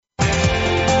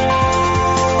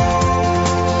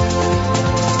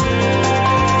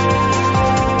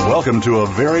Welcome to a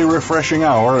very refreshing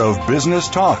hour of business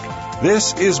talk.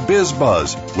 This is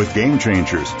BizBuzz with Game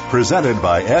Changers, presented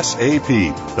by SAP.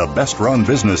 The best-run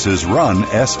businesses run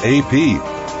SAP.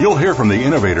 You'll hear from the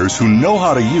innovators who know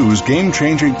how to use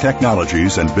game-changing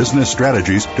technologies and business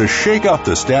strategies to shake up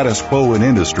the status quo in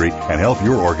industry and help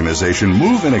your organization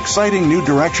move in exciting new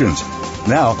directions.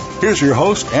 Now, here's your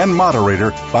host and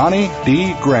moderator, Bonnie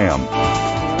D. Graham.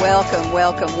 Welcome,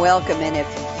 welcome, welcome. And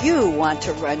if you want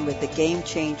to run with the Game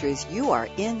Changers, you are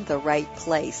in the right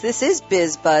place. This is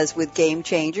BizBuzz with Game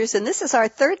Changers, and this is our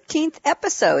 13th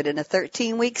episode in a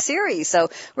 13-week series. So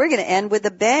we're going to end with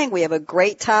a bang. We have a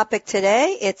great topic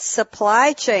today. It's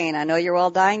supply chain. I know you're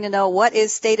all dying to know what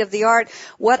is state of the art.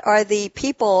 What are the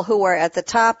people who are at the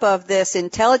top of this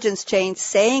intelligence chain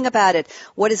saying about it?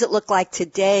 What does it look like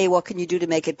today? What can you do to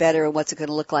make it better? And what's it going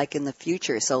to look like in the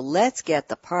future? So let's get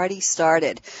the party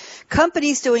started.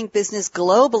 Companies doing business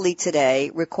globally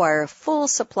today require full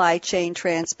supply chain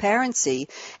transparency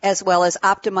as well as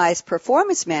optimized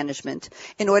performance management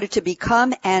in order to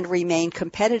become and remain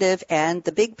competitive and,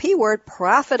 the big P word,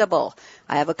 profitable.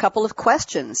 I have a couple of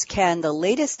questions. Can the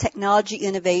latest technology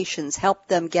innovations help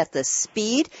them get the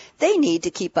speed they need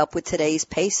to keep up with today's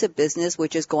pace of business,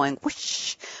 which is going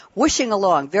whooshing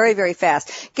along very, very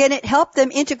fast? Can it help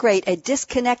them integrate a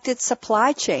disconnected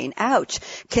supply chain? Ouch.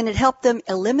 Can it help them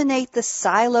eliminate the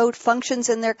siloed functions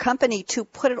in their company to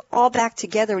put it all back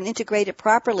together and integrate it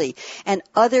properly? And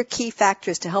other key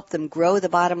factors to help them grow the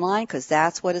bottom line, because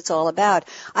that's what it's all about.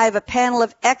 I have a panel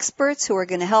of experts who are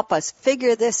going to help us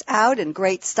figure this out in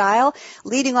great style.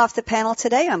 Leading off the panel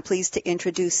today, I'm pleased to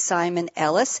introduce Simon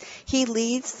Ellis. He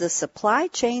leads the supply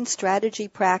chain strategy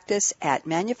practice at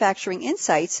Manufacturing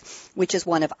Insights, which is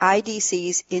one of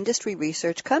IDC's industry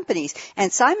research companies.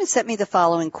 And Simon sent me the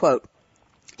following quote.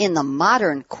 In the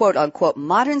modern, quote-unquote,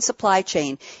 modern supply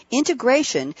chain,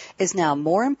 integration is now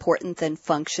more important than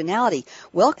functionality.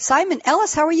 Well, Simon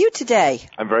Ellis, how are you today?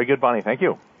 I'm very good, Bonnie. Thank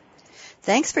you.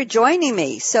 Thanks for joining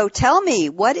me. So tell me,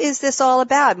 what is this all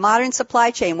about, modern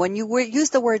supply chain? When you use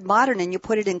the word modern and you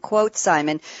put it in quotes,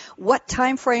 Simon, what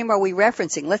time frame are we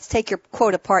referencing? Let's take your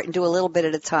quote apart and do a little bit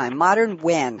at a time. Modern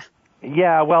when?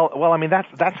 Yeah, well, I mean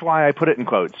that's why I put it in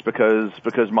quotes, because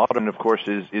modern, of course,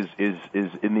 is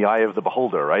in the eye of the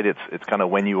beholder, right? It's kind of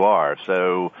when you are.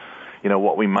 So, you know,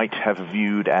 what we might have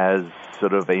viewed as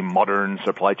sort of a modern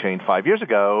supply chain 5 years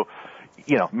ago,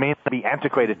 you know, may not be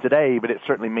antiquated today, but it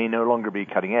certainly may no longer be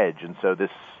cutting edge. And so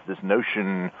this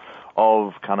notion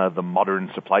of kind of the modern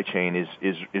supply chain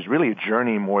is really a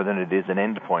journey more than it is an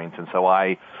end point. And so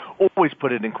I always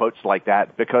put it in quotes like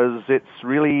that, because it's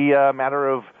really a matter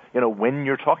of, you know, when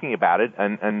you're talking about it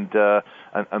and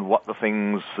what the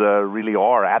things really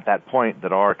are at that point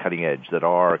that are cutting edge, that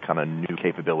are kind of new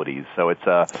capabilities. So it's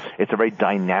a very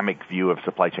dynamic view of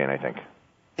supply chain, I think.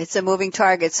 It's a moving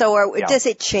target. So does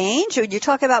it change? When you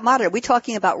talk about modern, are we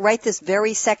talking about right this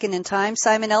very second in time,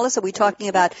 Simon Ellis? Are we talking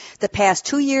about the past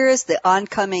 2 years, the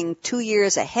oncoming 2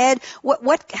 years ahead?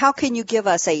 How can you give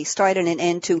us a start and an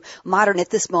end to modern at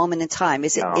this moment in time?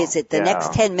 Is it the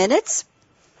next 10 minutes?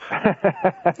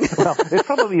 Well, it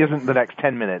probably isn't the next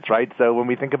 10 minutes, right? So when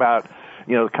we think about,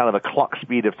 you know, kind of the clock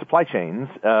speed of supply chains,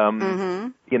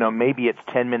 you know, maybe it's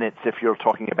 10 minutes if you're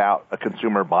talking about a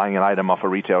consumer buying an item off a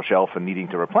retail shelf and needing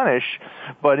to replenish,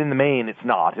 but in the main, it's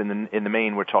not. In the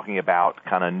main, we're talking about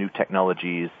kind of new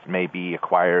technologies maybe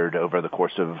acquired over the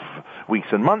course of weeks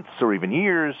and months or even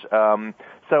years.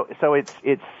 So it's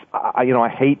you know, I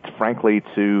hate, frankly,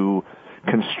 to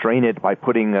constrain it by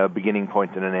putting a beginning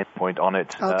point and an end point on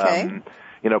it. Okay.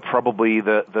 You know, probably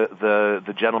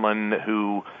the gentleman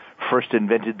who first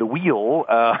invented the wheel,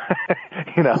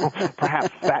 you know,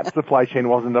 perhaps that supply chain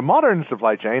wasn't a modern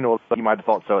supply chain, or you might have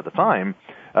thought so at the time.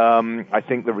 I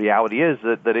think the reality is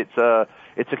that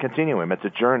it's a continuum, it's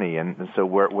a journey, and so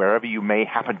wherever you may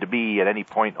happen to be at any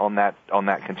point on that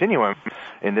continuum,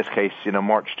 in this case, you know,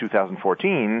 March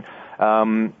 2014.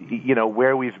 You know,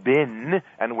 where we've been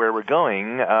and where we're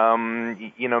going,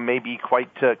 you know, may be quite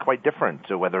different.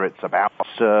 So whether it's about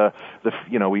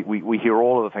you know, we hear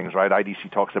all of the things, right?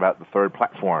 IDC talks about the third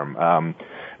platform.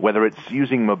 Whether it's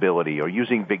using mobility or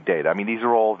using big data. I mean, these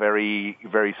are all very,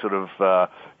 very sort of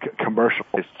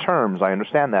commercialized terms. I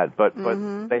understand that, but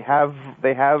they have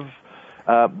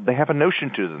a notion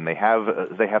to them. They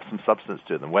have some substance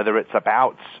to them. Whether it's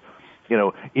about, you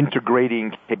know,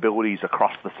 integrating capabilities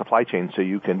across the supply chain so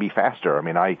you can be faster. I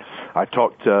mean, I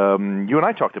talked, you and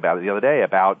I talked about it the other day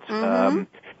about,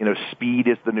 you know, speed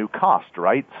is the new cost,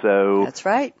 right? So that's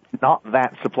right. Not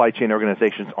that supply chain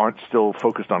organizations aren't still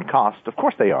focused on cost. Of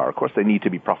course they are. Of course they need to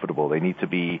be profitable. They need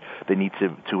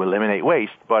to eliminate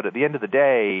waste. But at the end of the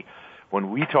day, when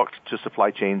we talked to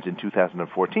supply chains in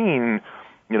 2014,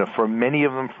 for many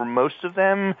of them, for most of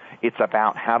them, it's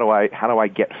about how do I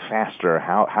get faster?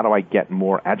 How do I get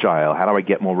more agile? How do I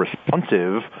get more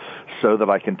responsive so that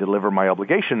I can deliver my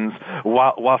obligations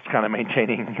whilst kind of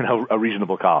maintaining, a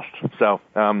reasonable cost? So,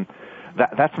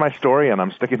 that's my story, and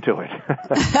I'm sticking to it.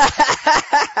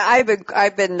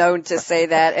 I've been known to say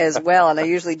that as well, and I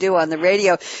usually do on the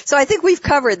radio. So I think we've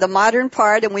covered the modern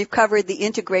part, and we've covered the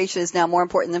integration is now more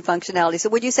important than functionality. So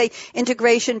would you say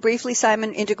integration, briefly,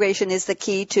 Simon, integration is the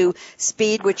key to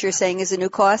speed, which you're saying is a new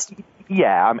cost?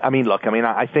 Yeah, I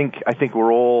think we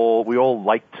all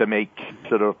like to make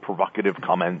sort of provocative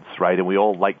comments, right? And we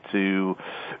all like to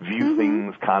view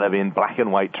things kind of in black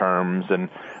and white terms, and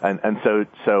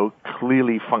so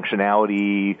clearly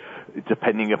functionality,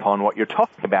 depending upon what you're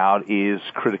talking about, is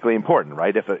critically important,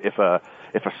 right? If a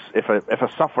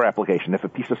software application, if a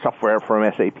piece of software from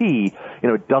SAP,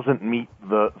 doesn't meet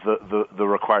the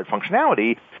required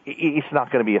functionality, it's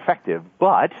not going to be effective.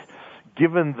 But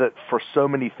given that for so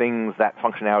many things that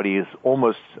functionality is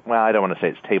almost, well, I don't want to say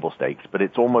it's table stakes, but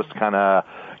it's almost kind of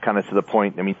to the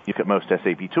point. I mean, you look at most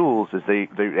SAP tools is they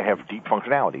have deep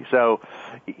functionality. So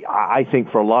I think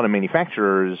for a lot of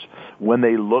manufacturers, when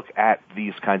they look at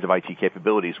these kinds of IT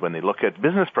capabilities, when they look at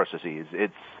business processes,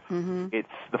 it's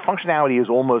the functionality is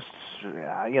almost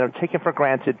taken for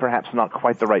granted, perhaps not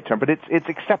quite the right term, but it's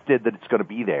accepted that it's going to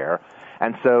be there.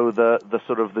 And so the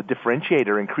sort of the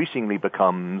differentiator increasingly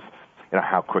becomes,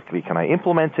 how quickly can I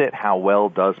implement it? How well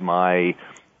does my,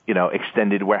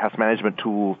 extended warehouse management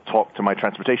tool talk to my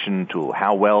transportation tool?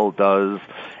 How well does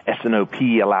S&OP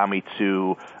allow me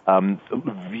to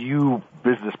view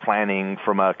business planning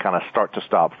from a kind of start to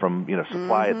stop, from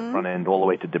supply at the front end all the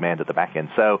way to demand at the back end?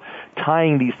 So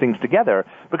tying these things together,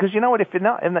 because if they're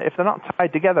not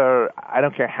tied together, I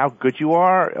don't care how good you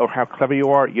are or how clever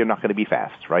you are, you're not going to be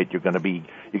fast, right? You're going to be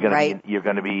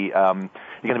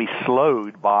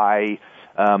slowed by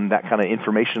that kind of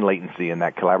information latency and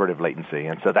that collaborative latency.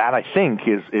 And so that, I think,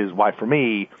 is why, for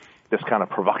me, this kind of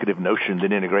provocative notion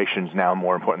that integration is now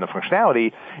more important than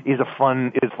functionality is a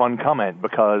fun comment,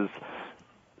 because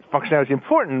functionality is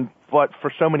important, but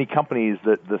for so many companies,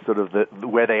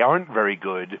 where they aren't very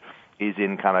good is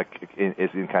in kind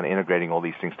of integrating all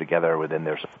these things together within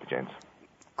their supply chains.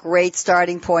 Great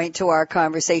starting point to our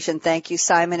conversation. Thank you,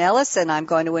 Simon Ellis. And I'm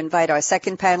going to invite our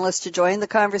second panelist to join the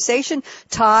conversation,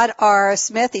 Todd R.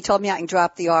 Smith. He told me I can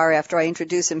drop the R after I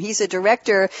introduce him. He's a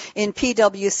director in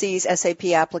PwC's SAP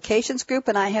Applications Group,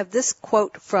 and I have this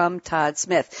quote from Todd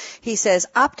Smith. He says,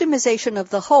 optimization of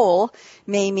the whole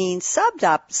may mean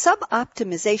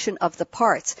sub-optimization of the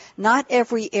parts. Not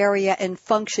every area and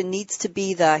function needs to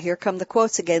be here come the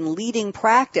quotes again, leading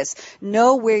practice.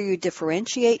 Know where you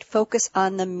differentiate, focus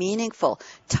on the meaningful.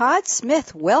 Todd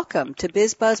Smith, welcome to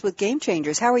BizBuzz with Game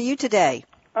Changers. How are you today?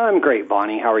 I'm great,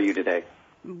 Bonnie. How are you today?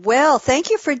 Well,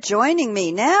 thank you for joining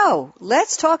me. Now,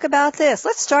 let's talk about this.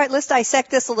 Let's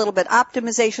dissect this a little bit.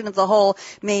 Optimization of the whole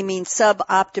may mean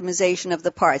sub-optimization of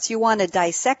the parts. You want to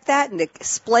dissect that and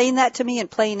explain that to me in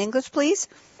plain English, please?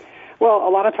 Well,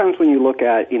 a lot of times when you look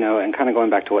at, and kind of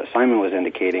going back to what Simon was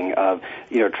indicating of,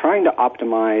 trying to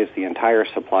optimize the entire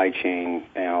supply chain,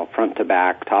 front to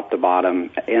back, top to bottom,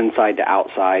 inside to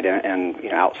outside, and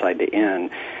outside to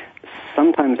in,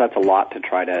 sometimes that's a lot to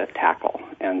try to tackle.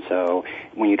 And so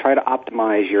when you try to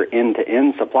optimize your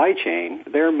end-to-end supply chain,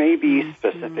 there may be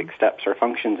specific steps or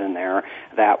functions in there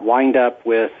that wind up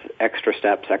with extra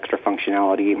steps, extra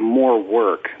functionality, more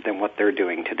work than what they're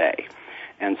doing today.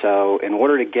 And so in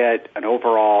order to get an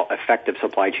overall effective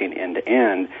supply chain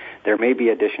end-to-end, there may be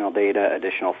additional data,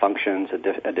 additional functions,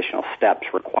 additional steps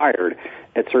required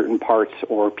at certain parts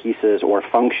or pieces or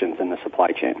functions in the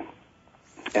supply chain.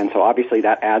 And so obviously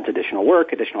that adds additional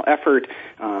work, additional effort,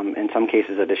 in some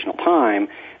cases additional time,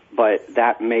 but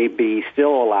that may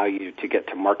still allow you to get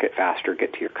to market faster,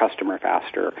 get to your customer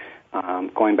faster.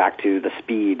 Going back to the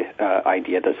speed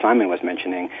idea that Simon was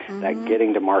mentioning, that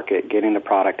getting to market, getting the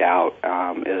product out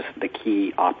is the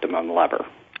key optimum lever.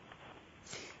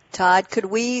 Todd, could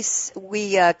we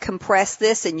compress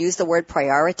this and use the word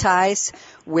prioritize,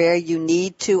 where you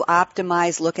need to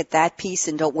optimize, look at that piece,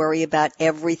 and don't worry about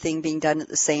everything being done at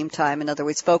the same time? In other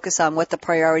words, focus on what the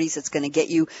priorities that's going to get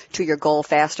you to your goal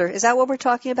faster. Is that what we're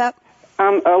talking about?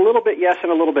 A little bit yes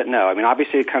and a little bit no. I mean,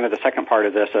 obviously, kind of the second part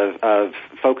of this of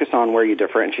focus on where you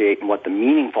differentiate and what the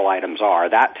meaningful items are.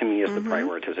 That, to me, is the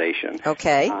prioritization.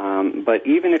 Okay. But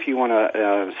even if you want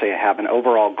to, say, have an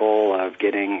overall goal of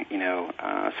getting,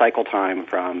 cycle time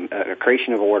from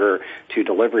creation of order to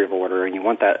delivery of order, and you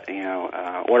want that,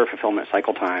 order fulfillment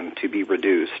cycle time to be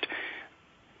reduced,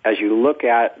 as you look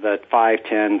at the 5,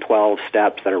 10, 12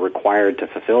 steps that are required to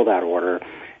fulfill that order,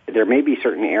 there may be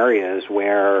certain areas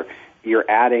where you're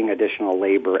adding additional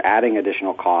labor, adding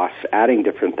additional costs, adding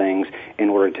different things in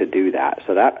order to do that.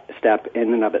 So that step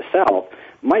in and of itself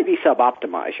might be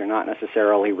sub-optimized. You're not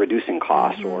necessarily reducing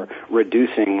costs or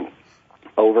reducing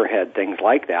overhead, things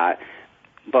like that.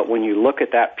 But when you look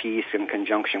at that piece in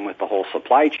conjunction with the whole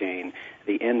supply chain,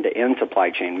 the end-to-end supply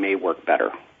chain may work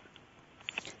better.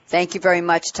 Thank you very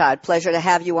much, Todd. Pleasure to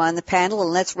have you on the panel.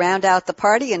 And let's round out the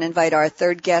party and invite our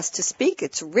third guest to speak.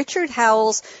 It's Richard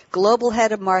Howells, Global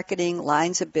Head of Marketing,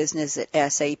 Lines of Business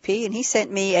at SAP. And he sent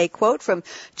me a quote from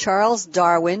Charles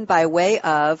Darwin by way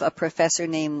of a professor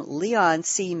named Leon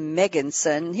C.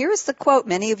 Megginson. Here's the quote.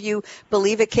 Many of you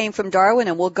believe it came from Darwin,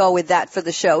 and we'll go with that for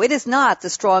the show. It is not the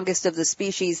strongest of the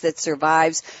species that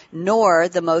survives, nor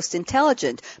the most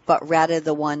intelligent, but rather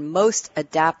the one most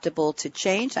adaptable to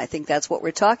change. I think that's what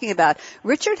we're talking about.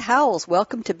 Richard Howells,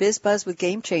 welcome to BizBuzz with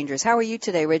Game Changers. How are you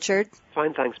today, Richard?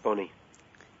 Fine, thanks, Bonnie.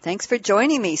 Thanks for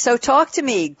joining me. So talk to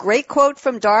me. Great quote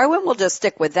from Darwin. We'll just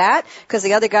stick with that because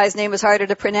the other guy's name is harder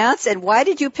to pronounce. And why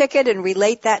did you pick it and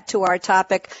relate that to our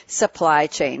topic, supply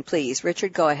chain? Please,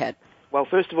 Richard, go ahead. Well,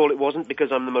 first of all, it wasn't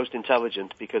because I'm the most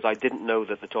intelligent, because I didn't know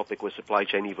that the topic was supply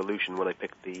chain evolution when I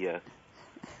picked the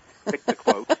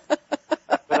quote.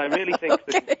 But I really think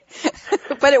that...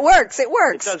 But it works. It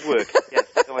works. It does work, yes.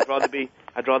 So I'd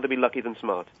rather be lucky than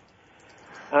smart.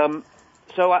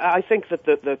 So I think that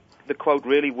the quote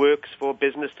really works for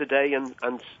business today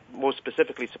and more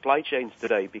specifically supply chains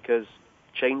today, because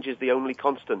change is the only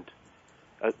constant,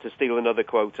 to steal another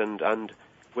quote, and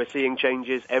we're seeing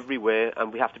changes everywhere,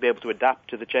 and we have to be able to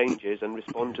adapt to the changes and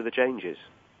respond to the changes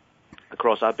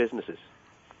across our businesses.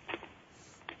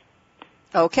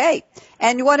 Okay.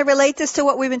 And you want to relate this to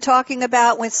what we've been talking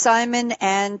about with Simon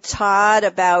and Todd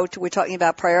we're talking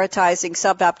about prioritizing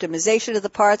sub-optimization of the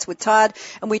parts with Todd,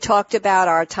 and we talked about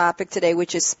our topic today,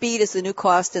 which is speed is the new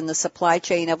cost in the supply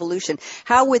chain evolution.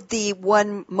 How would the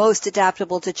one most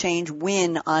adaptable to change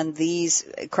win on these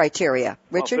criteria?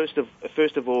 Richard? Well,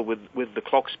 first of all, with the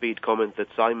clock speed comment that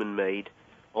Simon made,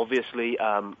 obviously,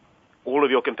 all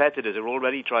of your competitors are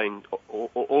already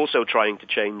also trying to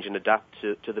change and adapt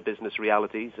to the business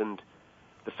realities, and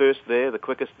the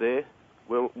quickest there,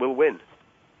 will win.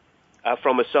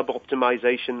 From a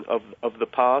sub-optimization of the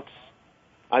parts,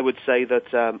 I would say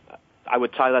that I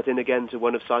would tie that in again to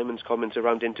one of Simon's comments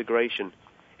around integration.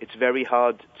 It's very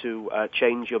hard to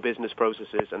change your business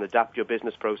processes and adapt your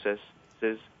business processes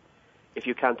if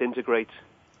you can't integrate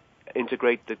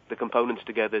the components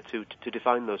together to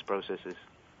define those processes.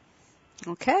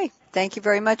 Okay. Thank you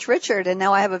very much, Richard. And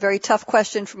now I have a very tough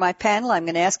question for my panel. I'm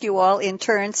going to ask you all in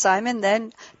turn, Simon,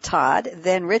 then Todd,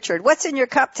 then Richard. What's in your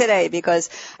cup today? Because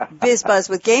BizBuzz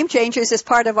with Game Changers is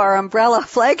part of our umbrella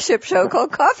flagship show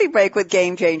called Coffee Break with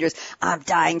Game Changers. I'm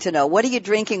dying to know, what are you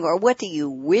drinking, or what do you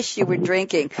wish you were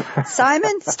drinking?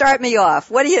 Simon, start me off.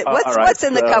 What's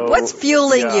in the cup? What's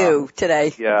fueling you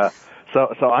today? Yeah. So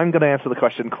I'm going to answer the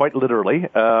question quite literally.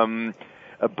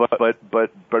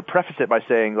 But preface it by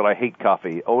saying that I hate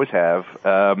coffee, always have.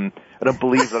 I don't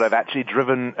believe that I've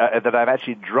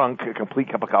actually drunk a complete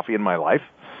cup of coffee in my life.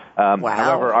 Wow.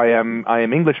 However, I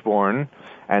am English born,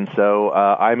 and so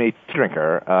I'm a tea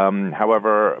drinker.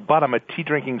 But I'm a tea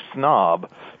drinking snob,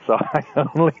 so I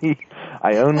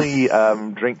only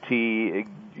drink tea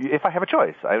if I have a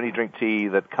choice. I only drink tea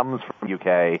that comes from the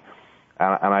UK,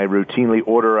 and I routinely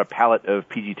order a pallet of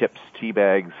PG Tips tea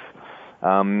bags.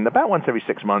 About once every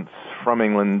 6 months from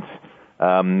England,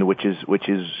 which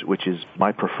is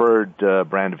my preferred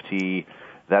brand of tea.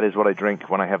 That is what I drink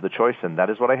when I have the choice, and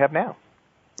that is what I have now.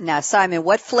 Now, Simon,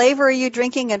 what flavor are you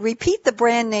drinking? And repeat the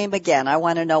brand name again. I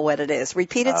want to know what it is.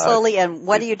 Repeat it slowly, and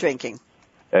what are you drinking?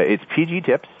 It's PG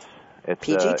Tips. It's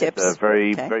a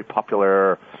very Okay. very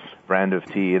popular brand of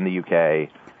tea in the UK.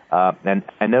 And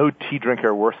no tea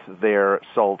drinker worth their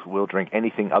salt will drink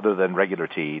anything other than regular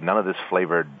tea. None of this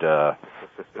flavored. I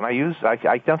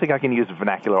don't think I can use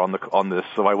vernacular on this,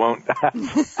 so I won't.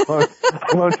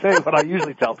 I won't say what I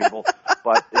usually tell people.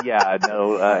 But yeah,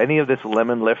 no, any of this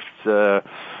lemon lift. Yes,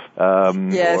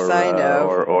 I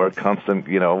know. Or constant,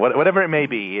 whatever it may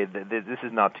be. This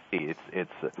is not tea.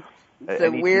 It's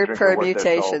the weird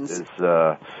permutations.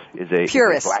 Is a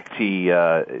purist black tea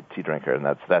drinker,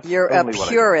 and that's you're a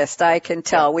purist. I can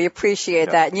tell. We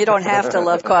appreciate that, and you don't have to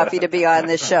love coffee to be on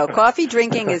this show. Coffee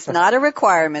drinking is not a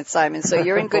requirement, Simon. So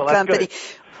you're in good company. Good.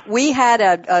 We had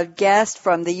a guest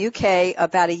from the UK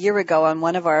about a year ago on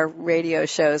one of our radio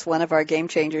shows, one of our Game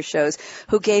Changer shows,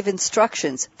 who gave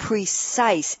instructions,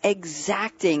 precise,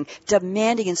 exacting,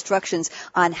 demanding instructions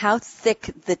on how thick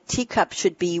the teacup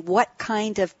should be, what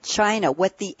kind of china,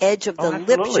 what the edge of the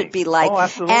lip should be like,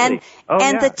 and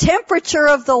the temperature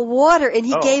of the water. And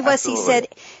he gave us, he said,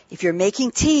 if you're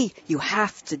making tea, you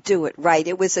have to do it right.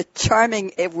 It was a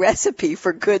charming recipe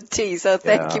for good tea. So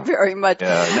thank you very much.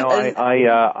 Yeah, no,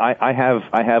 I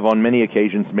have on many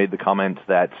occasions made the comment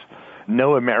that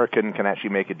no American can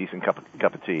actually make a decent cup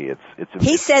of tea.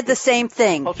 He said the same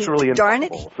thing. Darn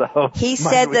it. So he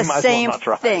said the same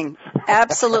thing.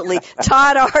 Absolutely.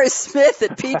 Todd R. Smith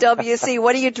at PwC.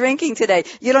 What are you drinking today?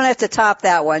 You don't have to top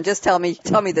that one. Just tell me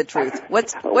the truth.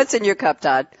 What's in your cup,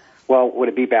 Todd? Well, would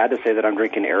it be bad to say that I'm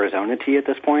drinking Arizona tea at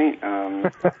this point?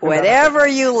 Whatever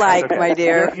you like, my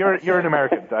dear. You're an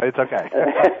American, so it's okay.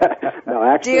 No,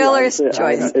 actually, dealer's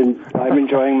choice. I'm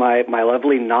enjoying my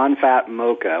lovely non-fat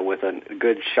mocha with a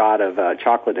good shot of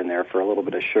chocolate in there for a little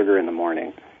bit of sugar in the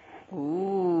morning.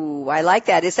 Ooh, I like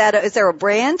that. Is there a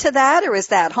brand to that, or is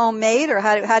that homemade, or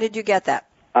how did you get that?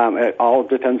 It all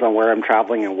depends on where I'm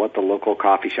traveling and what the local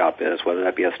coffee shop is, whether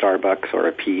that be a Starbucks or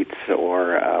a Pete's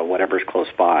or whatever's close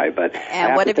by.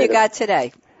 And what have you got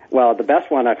today? Well, the best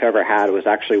one I've ever had was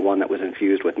actually one that was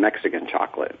infused with Mexican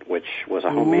chocolate, which was a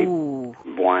homemade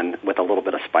one with a little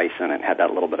bit of spice in it. Had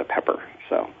that little bit of pepper.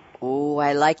 So. Oh,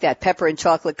 I like that. Pepper and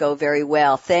chocolate go very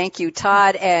well. Thank you,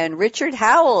 Todd. And Richard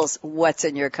Howells, what's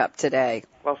in your cup today?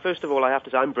 Well, first of all, I have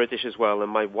to say I'm British as well,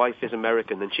 and my wife is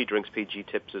American, and she drinks PG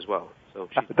Tips as well. So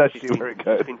she's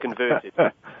been converted.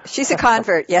 She's a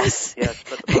convert, yes. Yes,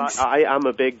 but I am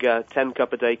a big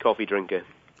 10-cup-a-day coffee drinker.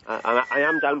 And I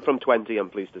am down from 20, I'm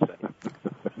pleased to say.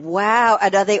 Wow.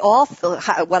 And are they all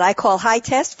what I call high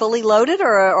test, fully loaded,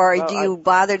 or do you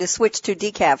bother to switch to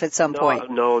decaf at some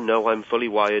point? No, I'm fully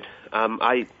wired.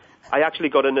 I actually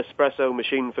got an espresso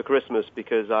machine for Christmas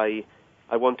because I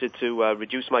wanted to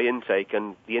reduce my intake,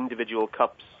 and the individual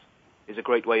cups is a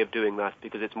great way of doing that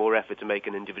because it's more effort to make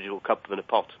an individual cup than a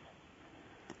pot.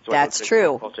 So that's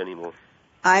true. I don't drink a pot anymore.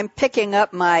 I'm picking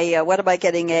up my, what am I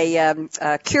getting, a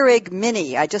Keurig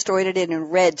Mini. I just ordered it in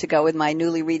red to go with my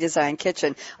newly redesigned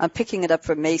kitchen. I'm picking it up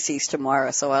from Macy's tomorrow,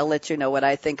 so I'll let you know what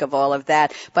I think of all of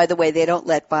that. By the way, they don't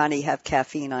let Bonnie have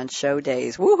caffeine on show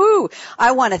days. Woohoo!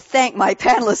 I want to thank my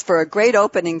panelists for a great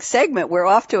opening segment. We're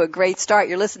off to a great start.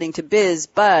 You're listening to Biz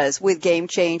Buzz with Game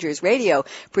Changers Radio,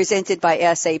 presented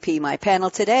by SAP. My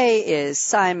panel today is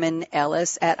Simon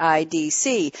Ellis at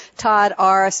IDC, Todd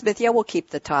R. Smith. Yeah, we'll keep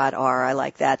the Todd R. I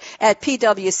like that, at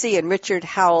PwC, and Richard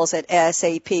Howells at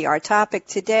SAP. Our topic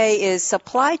today is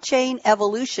supply chain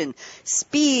evolution.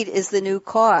 Speed is the new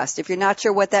cost. If you're not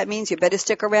sure what that means, you better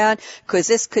stick around because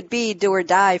this could be do or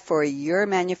die for your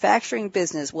manufacturing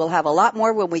business. We'll have a lot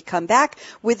more when we come back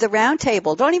with the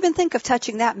roundtable. Don't even think of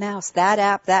touching that mouse, that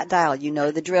app, that dial. You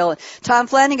know the drill. Tom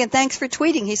Flanagan, thanks for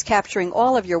tweeting. He's capturing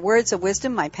all of your words of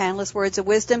wisdom, my panelists' words of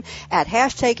wisdom, at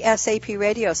hashtag SAP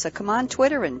Radio. So come on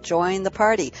Twitter and join the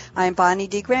party. I'm Bonnie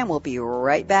D. Graham. We'll be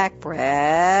right back.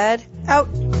 Brad, out.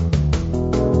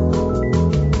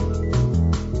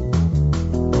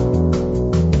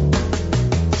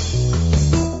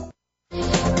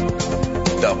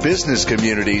 The business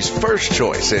community's first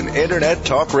choice in Internet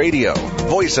Talk Radio.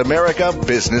 Voice America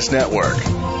Business Network.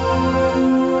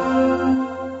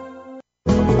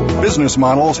 Business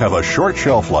models have a short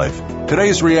shelf life.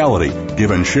 Today's reality,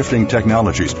 given shifting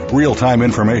technologies, real-time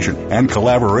information, and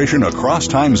collaboration across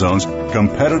time zones,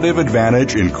 competitive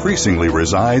advantage increasingly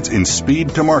resides in speed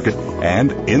to market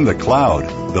and in the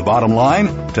cloud. The bottom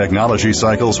line? Technology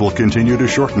cycles will continue to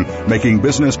shorten, making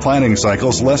business planning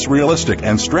cycles less realistic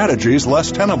and strategies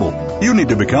less tenable. You need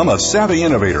to become a savvy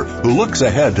innovator who looks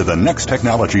ahead to the next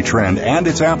technology trend and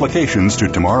its applications to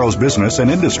tomorrow's business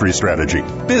and industry strategy.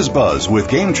 BizBuzz with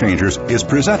Game Changers is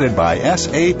presented by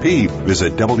SAP.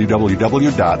 Visit www.sap.com.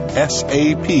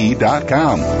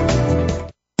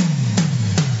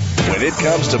 When it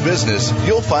comes to business,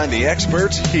 you'll find the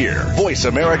experts here. Voice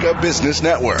America Business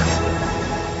Network.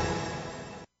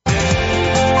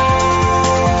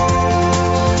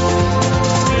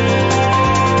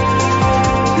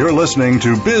 You're listening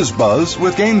to BizBuzz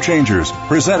with Game Changers,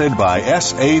 presented by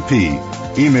SAP.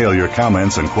 Email your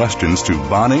comments and questions to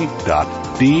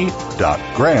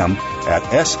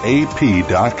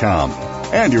bonnie.d.graham@sap.com.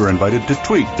 And you're invited to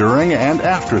tweet during and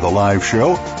after the live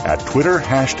show at Twitter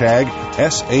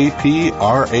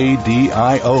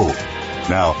 #SAPRADIO.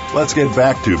 Now, let's get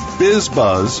back to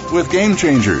BizBuzz with Game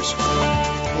Changers.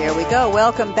 Here There we go.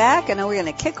 Welcome back. And we're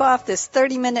going to kick off this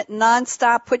 30-minute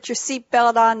nonstop. Put your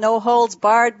seatbelt on, no holds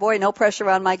barred. Boy, no pressure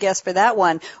on my guest for that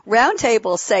one.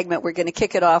 Roundtable segment. We're going to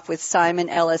kick it off with Simon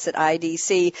Ellis at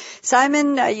IDC.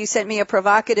 Simon, you sent me a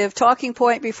provocative talking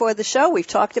point before the show. We've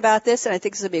talked about this, and I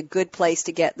think this will be a good place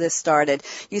to get this started.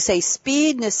 You say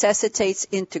speed necessitates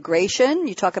integration.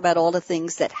 You talk about all the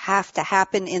things that have to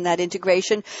happen in that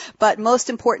integration, but most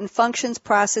important functions,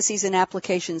 processes, and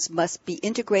applications must be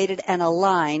integrated and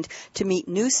aligned to meet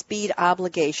new speed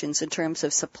obligations in terms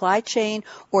of supply chain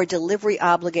or delivery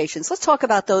obligations. Let's talk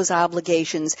about those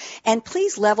obligations. And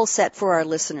please level set for our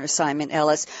listeners, Simon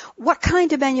Ellis. What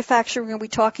kind of manufacturing are we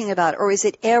talking about? Or is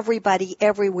it everybody,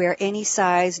 everywhere, any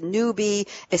size, newbie,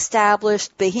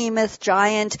 established, behemoth,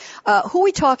 giant? Who are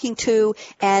we talking to,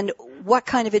 and what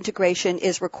kind of integration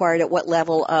is required at what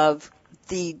level of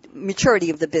the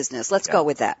maturity of the business? Let's go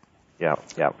with that. Yeah.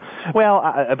 Well,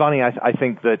 Bonnie, I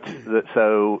think that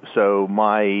so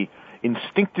my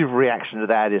instinctive reaction to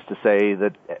that is to say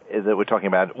that we're talking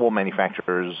about all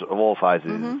manufacturers of all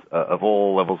sizes, of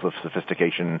all levels of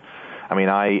sophistication. I mean,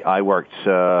 I worked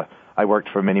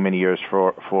for many years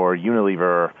for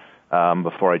Unilever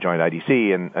before I joined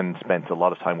IDC, and spent a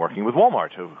lot of time working with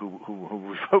Walmart, who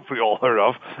we've hopefully all heard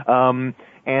of.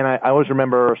 And I always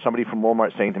remember somebody from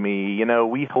Walmart saying to me,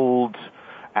 we hold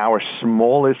our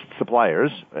smallest suppliers,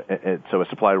 so a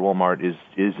supplier at Walmart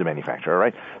is a manufacturer,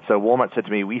 right? So Walmart said to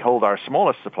me, we hold our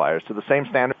smallest suppliers to the same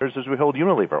standards as we hold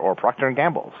Unilever or Procter &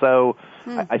 Gamble. So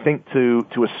I think to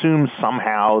assume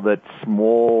somehow that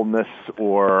smallness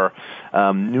or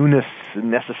newness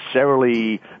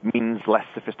necessarily means less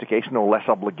sophistication or less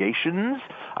obligations,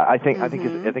 I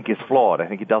think is flawed. I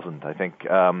think it doesn't. I think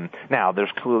now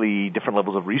there's clearly different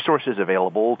levels of resources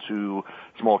available to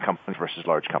small companies versus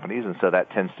large companies, and so that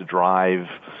tends to drive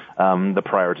the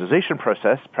prioritization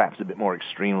process, perhaps a bit more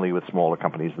extremely with smaller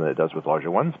companies than it does with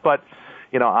larger ones. But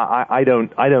I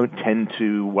don't tend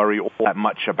to worry all that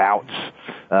much about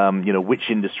which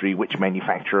industry, which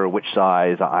manufacturer, which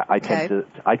size. I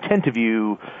tend to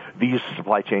view these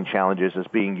supply chain challenges as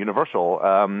being universal.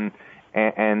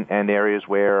 And areas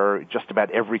where just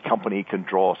about every company can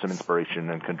draw some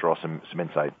inspiration and can draw some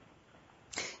insight.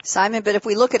 Simon, but if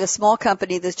we look at a small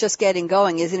company that's just getting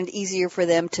going, isn't it easier for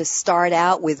them to start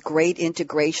out with great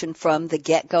integration from the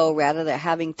get-go rather than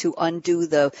having to undo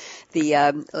the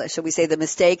shall we say, the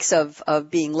mistakes of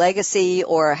being legacy,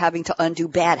 or having to undo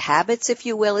bad habits, if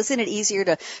you will? Isn't it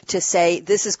easier to say,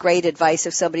 this is great advice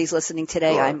if somebody's listening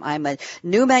today? Sure. I'm a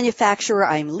new manufacturer.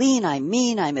 I'm lean. I'm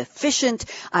mean. I'm efficient.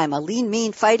 I'm a lean,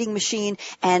 mean fighting machine.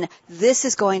 And this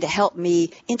is going to help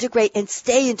me integrate and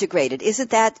stay integrated.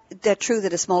 Isn't that true,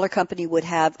 that a smaller company would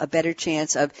have a better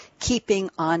chance of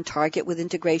keeping on target with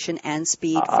integration and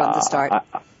speed from the start?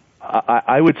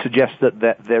 I would suggest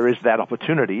that there is that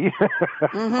opportunity.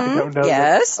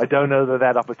 I don't know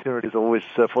that opportunity is always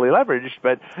fully leveraged,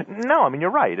 but no, I mean,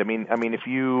 you're right. I mean, if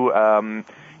you,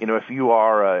 if you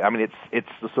are, it's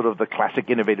the sort of the classic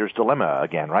innovator's dilemma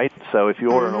again, right? So if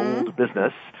you're an old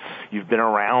business, you've been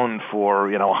around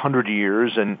for 100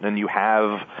 years, and you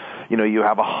have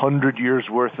 100 years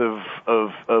worth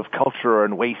of culture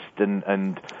and waste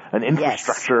and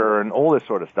infrastructure and all this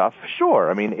sort of stuff. Sure,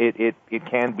 I mean, it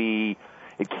can be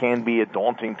a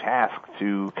daunting task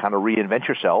to kind of reinvent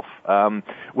yourself,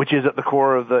 which is at the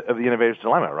core of the innovator's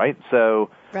dilemma, right? So,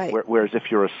 right. Whereas if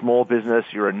you're a small business,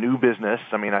 you're a new business.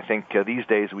 I mean, I think these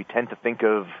days we tend to think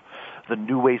of the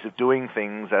new ways of doing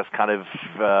things as kind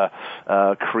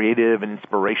of creative and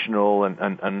inspirational,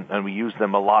 and we use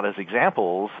them a lot as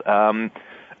examples. And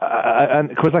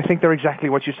because I think they're exactly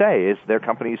what you say, is they're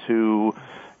companies who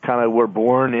kind of were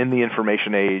born in the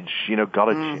information age,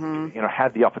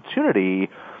 had the opportunity,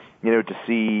 to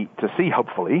see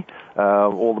hopefully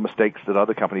all the mistakes that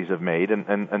other companies have made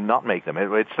and not make them.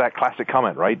 It's that classic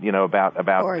comment, right? About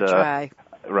or try.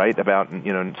 Right, about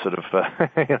sort of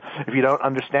if you don't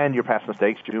understand your past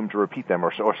mistakes, you're doomed to repeat them,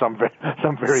 or some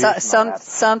variation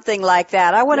something like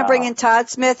that. I want to bring in Todd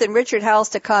Smith and Richard Howells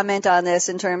to comment on this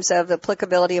in terms of the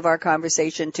applicability of our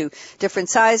conversation to different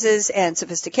sizes and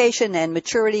sophistication and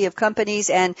maturity of companies,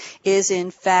 and is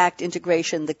in fact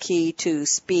integration the key to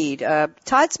speed.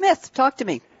 Todd Smith, talk to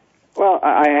me. Well,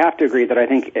 I have to agree that I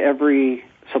think every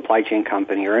supply chain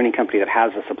company or any company that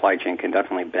has a supply chain can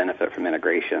definitely benefit from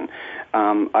integration.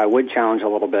 I would challenge a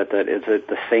little bit that is it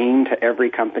the same to every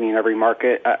company in every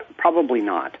market? Probably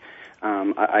not.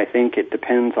 I think it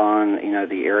depends on,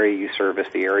 the area you service,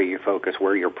 the area you focus,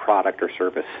 where your product or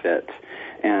service fits.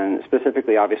 And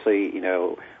specifically, obviously,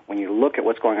 when you look at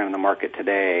what's going on in the market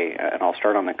today, and I'll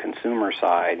start on the consumer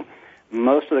side,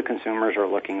 most of the consumers are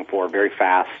looking for very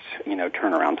fast,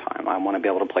 turnaround time. I want to be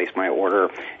able to place my order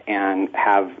and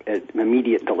have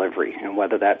immediate delivery, and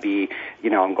whether that be,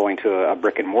 I'm going to a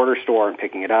brick and mortar store and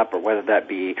picking it up, or whether that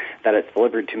be that it's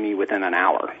delivered to me within an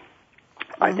hour.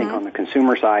 I think on the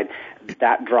consumer side,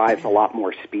 that drives a lot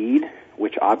more speed,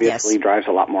 which obviously drives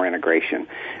a lot more integration.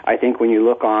 I think when you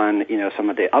look on, some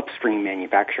of the upstream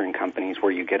manufacturing companies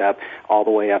where you get up all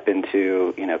the way up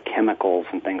into, chemicals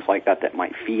and things like that that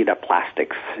might feed a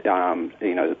plastics,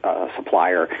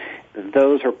 supplier,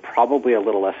 those are probably a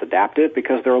little less adaptive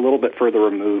because they're a little bit further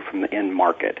removed from the end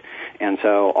market. And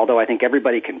so, although I think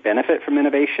everybody can benefit from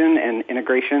innovation and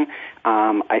integration,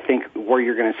 I think where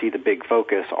you're going to see the big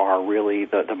focus are really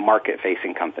the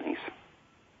market-facing companies.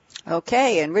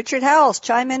 Okay, and Richard Howells,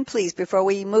 chime in, please, before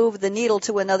we move the needle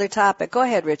to another topic. Go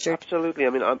ahead, Richard. Absolutely.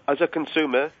 As a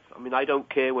consumer, I don't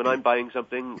care when I'm buying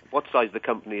something what size the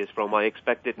company is from. I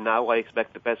expect it now. I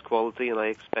expect the best quality, and I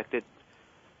expect it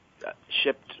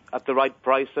shipped at the right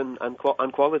price and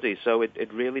quality. So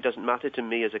it really doesn't matter to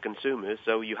me as a consumer.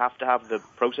 So you have to have the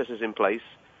processes in place,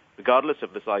 regardless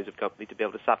of the size of company, to be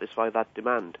able to satisfy that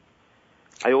demand.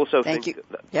 I also think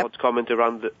Todd's comment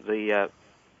around the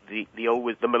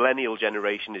millennial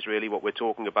generation is really what we're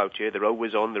talking about here. They're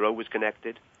always on, they're always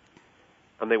connected,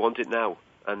 and they want it now.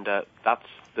 And that's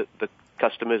the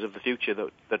customers of the future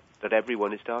that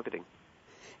everyone is targeting.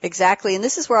 Exactly, and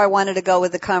this is where I wanted to go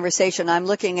with the conversation. I'm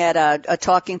looking at a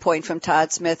talking point from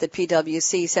Todd Smith at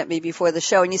PwC, sent me before the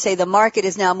show, and you say the market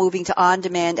is now moving to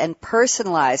on-demand and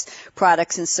personalized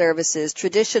products and services.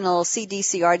 Traditional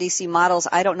CDC, RDC models,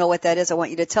 I don't know what that is, I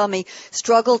want you to tell me,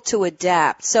 struggle to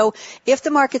adapt. So if the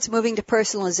market's moving to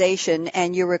personalization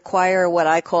and you require what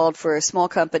I called for small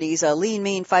companies, a lean,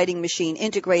 mean fighting machine,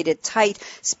 integrated, tight,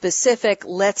 specific,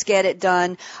 let's get it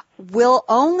done, will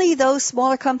only those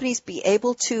smaller companies be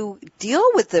able to deal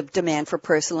with the demand for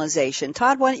personalization?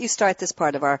 Todd, why don't you start this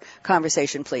part of our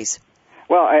conversation, please?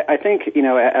 Well, I think,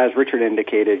 as Richard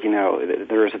indicated,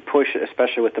 there is a push,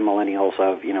 especially with the millennials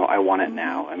of, I want it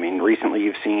now. Recently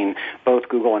you've seen both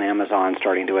Google and Amazon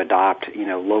starting to adopt,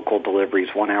 local deliveries,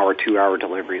 1 hour, 2 hour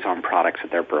deliveries on products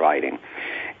that they're providing.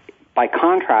 By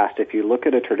contrast, if you look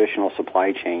at a traditional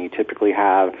supply chain, you typically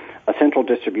have a central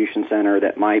distribution center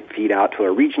that might feed out to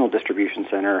a regional distribution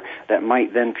center that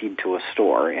might then feed to a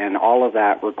store. And all of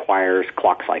that requires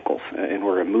clock cycles in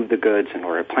order to move the goods, in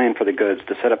order to plan for the goods,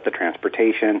 to set up the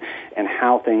transportation, and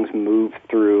how things move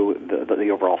through the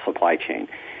overall supply chain.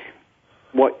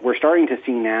 What we're starting to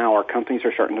see now are companies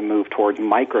are starting to move towards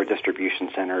micro distribution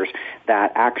centers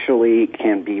that actually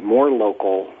can be more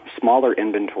local, smaller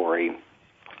inventory,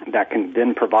 that can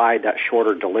then provide that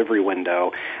shorter delivery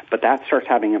window, but that starts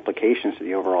having implications to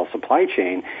the overall supply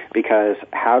chain, because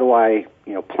how do I,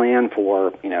 plan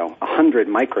for, 100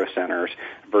 micro centers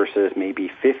versus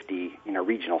maybe 50,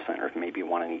 regional centers, maybe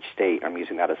one in each state. I'm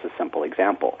using that as a simple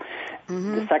example.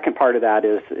 Mm-hmm. The second part of that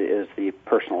is the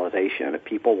personalization. If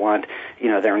people want,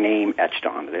 their name etched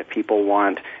on it, if people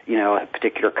want, a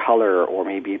particular color, or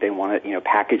maybe they want it,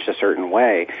 packaged a certain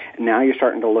way, now you're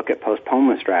starting to look at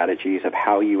postponement strategies of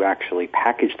how you actually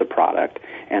package the product,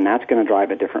 and that's going to drive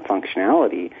a different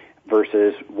functionality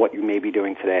versus what you may be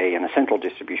doing today in a central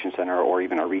distribution center or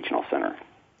even a regional center.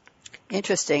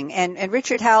 Interesting. And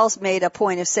Richard Howells made a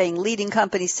point of saying leading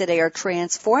companies today are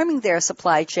transforming their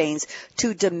supply chains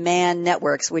to demand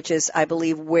networks, which is, I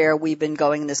believe, where we've been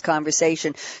going in this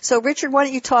conversation. So, Richard, why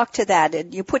don't you talk to that?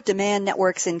 And you put demand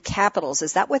networks in capitals.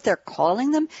 Is that what they're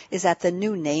calling them? Is that the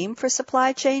new name for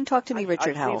supply chain? Talk to me,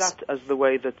 Richard Howells. I see that as the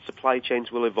way that supply chains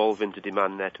will evolve into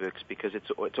demand networks, because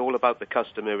it's all about the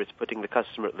customer. It's putting the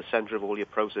customer at the center of all your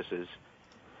processes,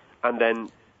 and then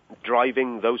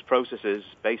driving those processes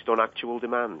based on actual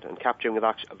demand and capturing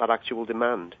that actual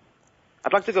demand.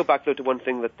 I'd like to go back, though, to one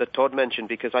thing that Todd mentioned,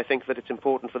 because I think that it's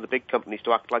important for the big companies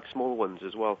to act like small ones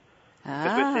as well.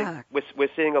 We're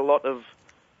seeing a lot of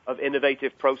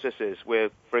innovative processes where,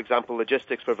 for example,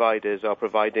 logistics providers are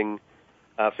providing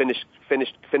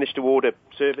finished-to-order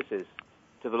services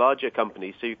to the larger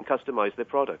companies so you can customize their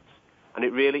products. And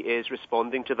it really is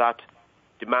responding to that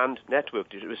demand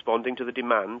network, responding to the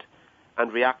demand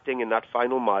and reacting in that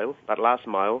final mile, that last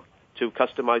mile, to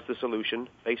customize the solution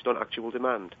based on actual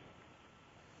demand.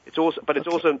 It's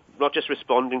also not just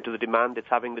responding to the demand; it's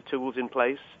having the tools in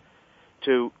place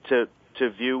to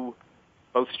view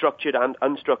both structured and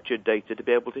unstructured data to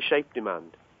be able to shape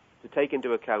demand, to take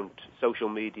into account social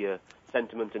media,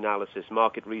 sentiment analysis,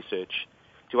 market research,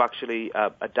 to actually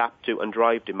adapt to and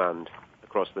drive demand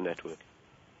across the network.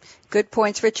 Good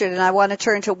points, Richard. And I want to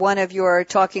turn to one of your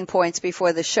talking points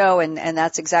before the show, and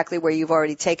that's exactly where you've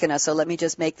already taken us. So let me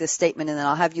just make this statement, and then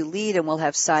I'll have you lead, and we'll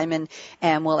have Simon,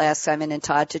 and we'll ask Simon and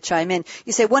Todd to chime in.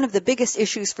 You say one of the biggest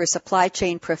issues for supply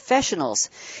chain professionals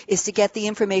is to get the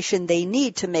information they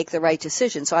need to make the right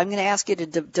decision. So I'm going to ask you to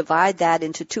divide that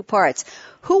into two parts.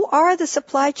 Who are the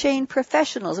supply chain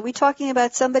professionals? Are we talking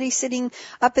about somebody sitting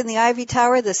up in the ivory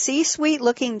tower, the C-suite,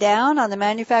 looking down on the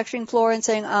manufacturing floor and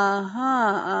saying,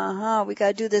 we got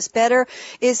to do this better?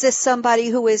 Is this somebody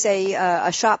who is a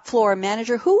shop floor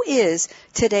manager? Who is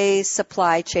today's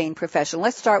supply chain professional?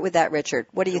 Let's start with that, Richard.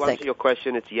 What do you think? To answer your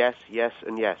question, it's yes, yes,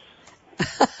 and yes.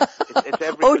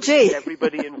 It's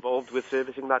everybody involved with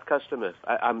servicing that customer.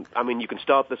 I mean, you can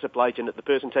start the supply chain at the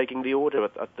person taking the order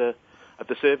at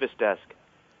the service desk.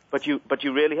 But you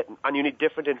really, and you need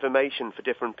different information for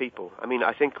different people. I mean,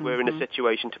 I think we're in a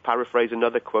situation, to paraphrase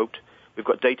another quote, we've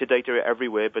got data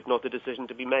everywhere, but not a decision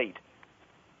to be made.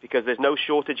 Because there's no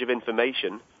shortage of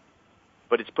information,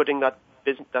 but it's putting that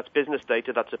business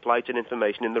data, that supply chain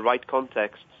information in the right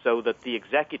context so that the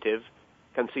executive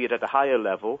can see it at a higher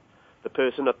level, the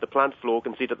person at the plant floor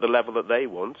can see it at the level that they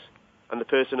want, and the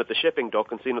person at the shipping dock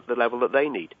can see it at the level that they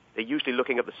need. They're usually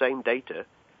looking at the same data,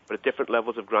 but at different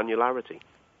levels of granularity.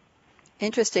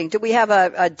 Interesting. Do we have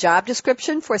a job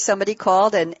description for somebody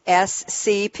called an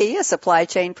SCP, a supply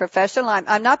chain professional?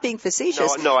 I'm not being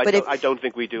facetious. No, I don't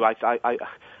think we do.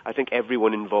 I think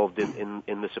everyone involved in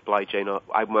the supply chain.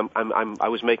 I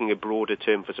was making a broader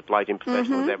term for supply chain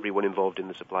professionals. Everyone involved in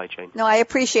the supply chain. No, I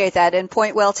appreciate that, and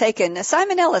point well taken.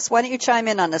 Simon Ellis, why don't you chime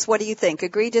in on this? What do you think?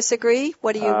 Agree, disagree?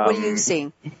 What are you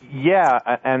seeing? Yeah,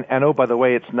 and oh, by the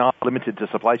way, it's not limited to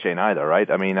supply chain either,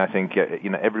 right? I mean, I think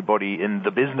everybody in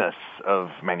the business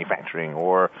of manufacturing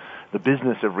or the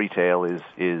business of retail is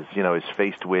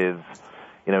faced with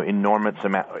enormous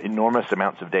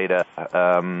amounts of data.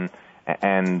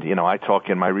 And I talk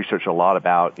in my research a lot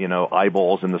about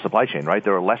eyeballs in the supply chain, right?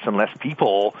 There are less and less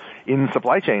people in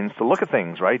supply chains to look at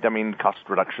things, right? I mean, cost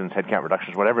reductions, headcount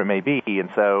reductions, whatever it may be, and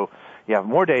so you have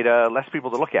more data, less people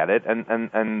to look at it,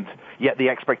 and yet the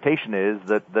expectation is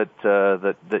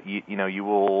that you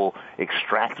will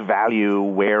extract value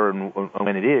where and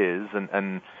when it is,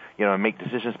 and make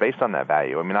decisions based on that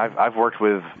value. I mean, I've worked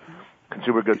with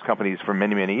consumer goods companies for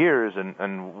many years,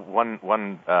 and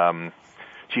one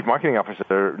chief marketing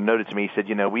officer noted to me, he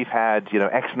said, we've had,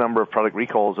 X number of product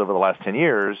recalls over the last 10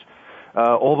 years,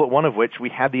 all but one of which we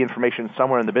had the information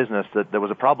somewhere in the business that there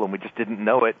was a problem. We just didn't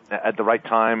know it at the right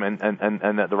time and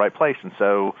at the right place. And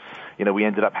so, we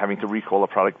ended up having to recall a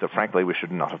product that, frankly, we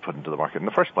should not have put into the market in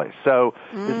the first place. So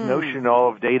this notion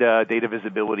of data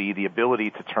visibility, the ability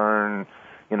to turn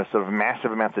sort of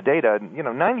massive amounts of data,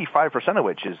 95% of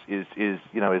which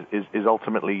is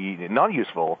ultimately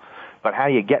non-useful. But how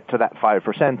you get to that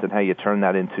 5% and how you turn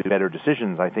that into better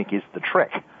decisions, I think, is the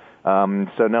trick.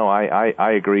 So no,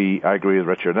 I agree. I agree with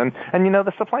Richard. And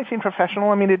the supply chain professional.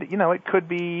 I mean, it could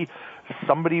be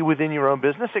somebody within your own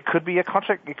business. It could be a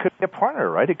contract. It could be a partner,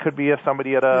 right? It could be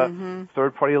somebody at a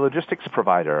third-party logistics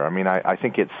provider. I mean, I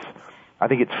think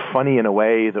it's funny in a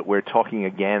way that we're talking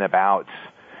again about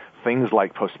things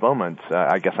like postponement.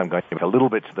 I guess I'm going a little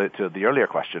bit to the earlier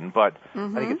question, but I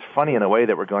think it's funny in a way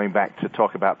that we're going back to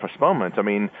talk about postponement. I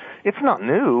mean, it's not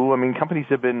new. I mean, companies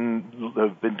have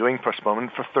been doing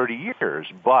postponement for 30 years,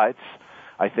 but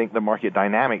I think the market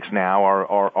dynamics now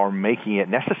are making it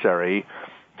necessary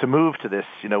to move to this.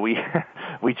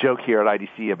 We joke here at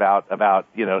IDC about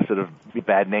sort of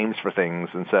bad names for things,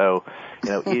 and so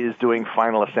is doing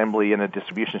final assembly in a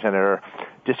distribution center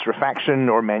distrefaction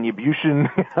or manubution?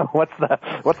 What's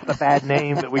the bad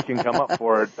name that we can come up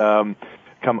for it? Come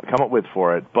up with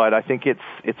for it? But I think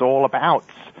it's all about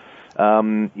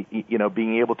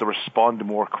being able to respond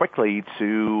more quickly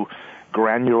to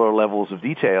granular levels of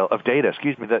data,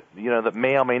 that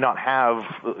may or may not have,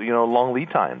 long lead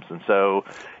times. And so,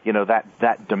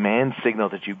 that demand signal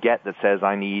that you get that says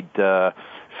I need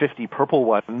 50 purple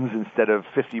ones instead of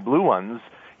 50 blue ones,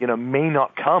 may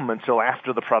not come until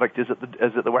after the product is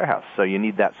at the warehouse. So you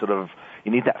need that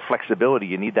flexibility,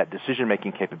 you need that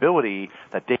decision-making capability,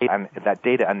 that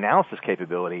data analysis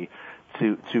capability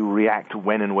to react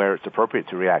when and where it's appropriate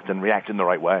to react, and react in the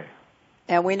right way.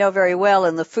 And we know very well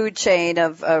in the food chain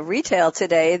of retail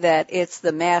today that it's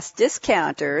the mass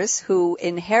discounters who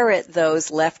inherit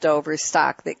those leftover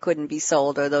stock that couldn't be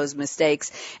sold or those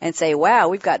mistakes and say, wow,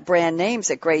 we've got brand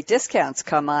names at great discounts.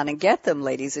 Come on and get them,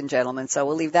 ladies and gentlemen. So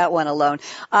we'll leave that one alone.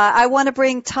 I want to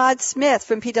bring Todd Smith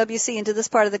from PwC into this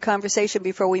part of the conversation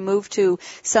before we move to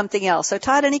something else. So,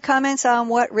 Todd, any comments on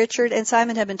what Richard and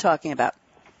Simon have been talking about?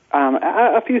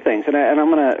 A few things, and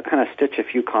I'm going to kind of stitch a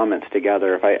few comments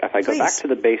together. If I go back to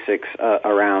the basics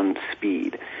around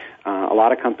speed, a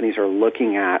lot of companies are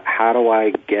looking at how do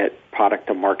I get product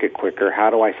to market quicker, how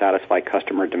do I satisfy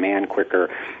customer demand quicker,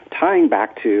 tying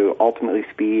back to ultimately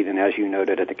speed, and as you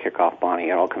noted at the kickoff, Bonnie,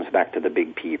 it all comes back to the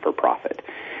big P for profit.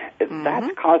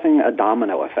 That's causing a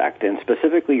domino effect, and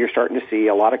specifically you're starting to see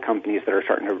a lot of companies that are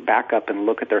starting to back up and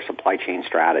look at their supply chain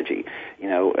strategy. You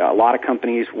know, a lot of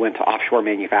companies went to offshore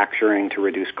manufacturing to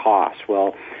reduce costs.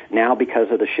 Well, now because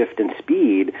of the shift in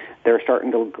speed, they're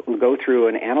starting to go through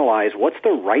and analyze what's the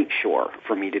right shore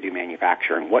for me to do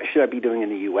manufacturing. What should I be doing in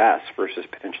the U.S. versus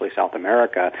potentially South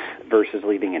America versus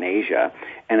leaving in Asia?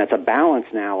 And it's a balance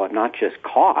now of not just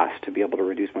cost to be able to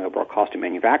reduce my overall cost of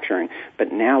manufacturing,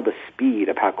 but now the speed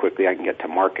of how quickly I can get to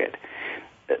market.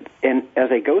 And as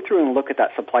I go through and look at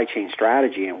that supply chain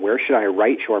strategy and where should I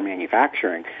right shore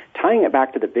manufacturing, tying it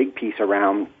back to the big piece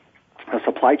around a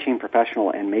supply chain professional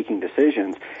and making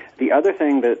decisions, the other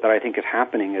thing that I think is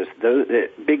happening is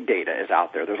big data is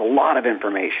out there. There's a lot of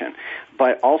information.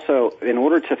 But also, in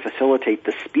order to facilitate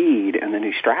the speed and the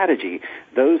new strategy,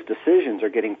 those decisions are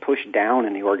getting pushed down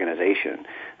in the organization.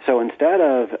 So instead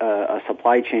of a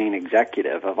supply chain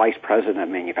executive, a vice president of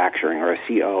manufacturing, or a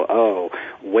COO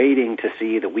waiting to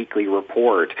see the weekly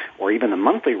report or even the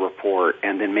monthly report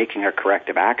and then making a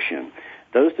corrective action,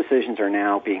 those decisions are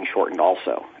now being shortened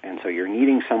also. And so you're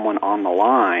needing someone on the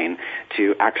line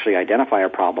to actually identify a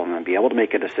problem and be able to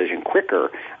make a decision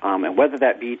quicker, and whether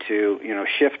that be to,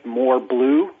 shift more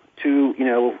blue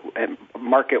to,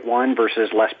 market one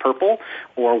versus less purple,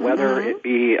 or whether it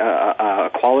be a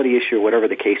quality issue or whatever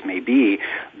the case may be,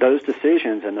 those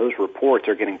decisions and those reports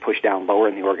are getting pushed down lower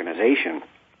in the organization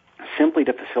simply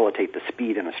to facilitate the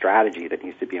speed and the strategy that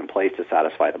needs to be in place to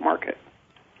satisfy the market.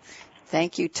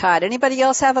 Thank you, Todd. Anybody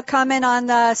else have a comment on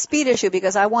the speed issue?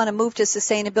 Because I want to move to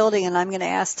sustainability, and I'm going to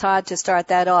ask Todd to start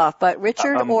that off. But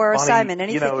Richard or Bonnie, Simon,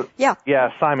 anything?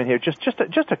 Yeah, Simon here. Just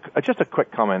a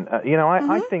quick comment.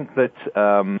 I think that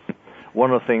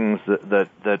one of the things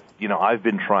that I've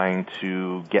been trying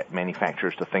to get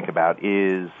manufacturers to think about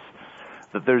is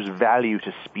that there's value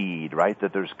to speed, right?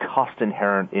 That there's cost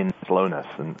inherent in slowness,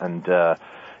 and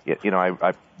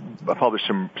I published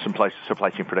some supply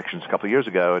chain predictions a couple of years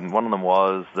ago, and one of them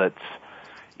was that,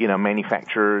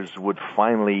 manufacturers would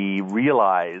finally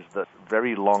realize that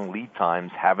very long lead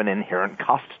times have an inherent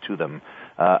cost to them,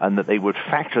 and that they would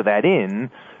factor that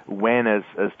in when, as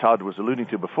Todd was alluding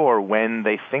to before, when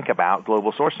they think about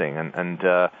global sourcing. And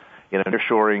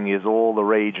nearshoring is all the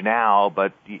rage now,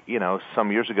 but,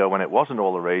 some years ago when it wasn't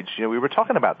all the rage, we were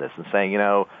talking about this and saying,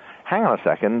 hang on a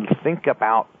second, think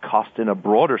about cost in a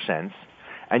broader sense.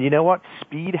 And you know what?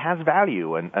 Speed has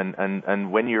value,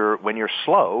 and when you're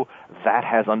slow, that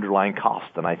has underlying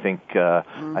cost. And I think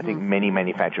many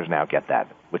manufacturers now get that,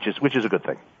 which is a good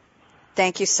thing.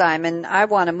 Thank you, Simon. I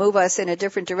want to move us in a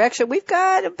different direction. We've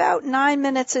got about 9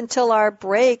 minutes until our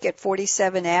break at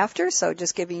 47 after, so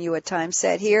just giving you a time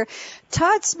set here.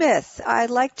 Todd Smith, I'd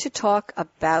like to talk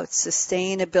about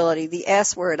sustainability, the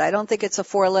S word. I don't think it's a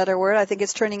 4-letter word. I think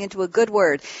it's turning into a good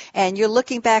word. And you're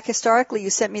looking back historically. You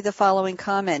sent me the following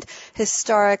comment.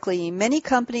 Historically, many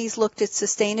companies looked at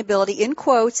sustainability in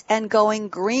quotes and going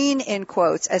green in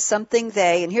quotes as something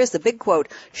they, and here's the big quote,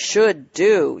 should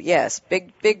do. Yes,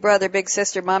 big brother, big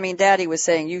sister, mommy and daddy was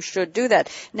saying you should do that.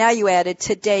 Now you added,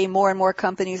 today more and more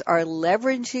companies are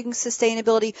leveraging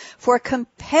sustainability for a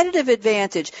competitive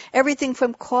advantage. Everything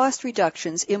from cost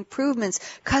reductions, improvements,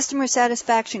 customer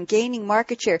satisfaction, gaining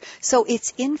market share. So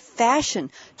it's in fashion.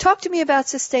 Talk to me about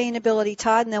sustainability,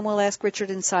 Todd, and then we'll ask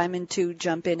Richard and Simon to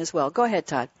jump in as well. Go ahead,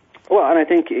 Todd. Well, and I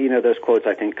think, those quotes,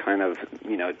 I think kind of,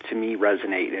 to me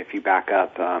resonate. If you back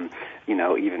up,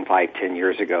 even 5-10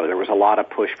 years ago, there was a lot of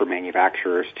push for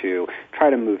manufacturers to try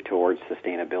to move towards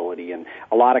sustainability. And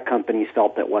a lot of companies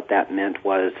felt that what that meant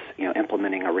was,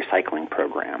 implementing a recycling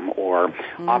program or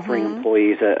offering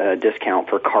employees a discount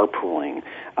for carpooling.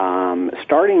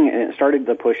 Started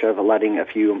the push of letting a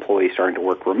few employees starting to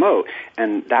work remote.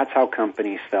 And that's how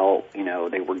companies felt,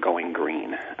 they were going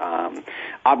green.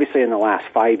 Obviously, in the last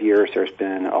 5 years, there's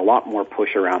been a lot more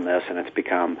push around this, and it's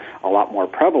become a lot more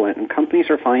prevalent. And companies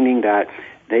are finding that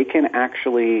they can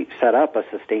actually set up a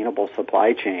sustainable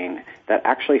supply chain that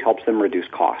actually helps them reduce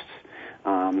costs.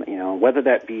 Whether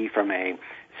that be from a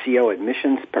CO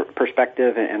emissions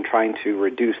perspective and trying to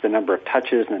reduce the number of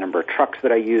touches and the number of trucks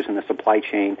that I use in the supply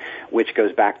chain, which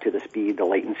goes back to the speed, the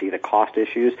latency, the cost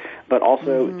issues, but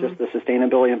also just the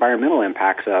sustainability environmental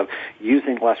impacts of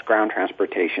using less ground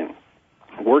transportation,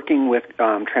 working with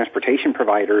transportation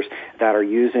providers that are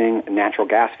using natural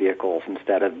gas vehicles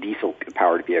instead of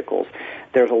diesel-powered vehicles.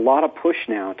 There's a lot of push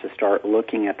now to start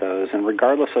looking at those, and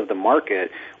regardless of the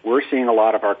market, we're seeing a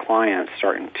lot of our clients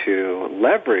starting to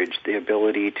leverage the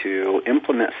ability to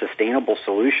implement sustainable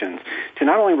solutions to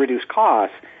not only reduce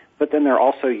costs, but then they're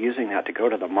also using that to go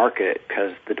to the market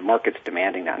because the market's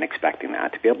demanding that and expecting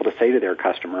that, to be able to say to their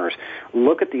customers,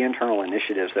 look at the internal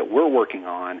initiatives that we're working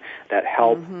on that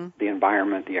help the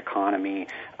environment, the economy,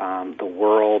 the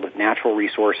world, natural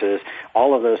resources,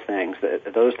 all of those things.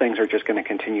 Those things are just going to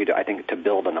continue to, I think, to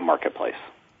build in the marketplace.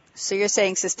 So you're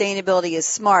saying sustainability is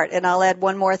smart. And I'll add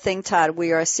one more thing, Todd.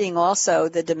 We are seeing also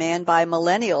the demand by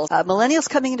millennials. Millennials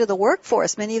coming into the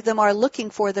workforce, many of them are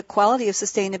looking for the quality of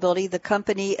sustainability the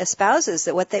company espouses.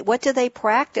 That what do they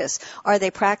practice? Are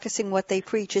they practicing what they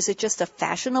preach? Is it just a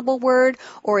fashionable word,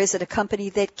 or is it a company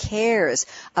that cares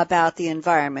about the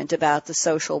environment, about the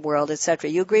social world, etc.?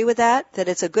 You agree with that? That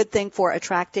it's a good thing for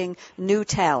attracting new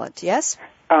talent, yes?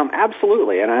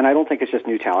 Absolutely, and I don't think it's just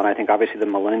new talent. I think obviously the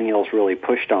millennials really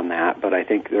pushed on that, but I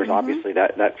think there's obviously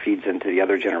that feeds into the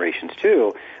other generations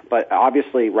too. But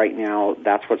obviously right now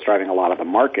that's what's driving a lot of the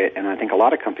market, and I think a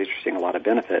lot of companies are seeing a lot of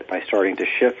benefit by starting to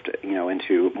shift,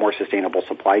 into more sustainable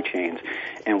supply chains,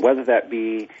 and whether that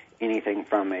be anything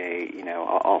from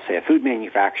I'll say a food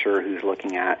manufacturer who's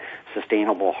looking at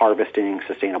sustainable harvesting,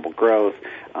 sustainable growth,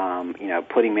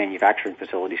 putting manufacturing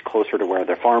facilities closer to where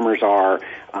their farmers are,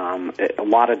 a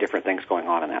lot of different things going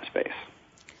on in that space.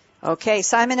 Okay,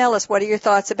 Simon Ellis, what are your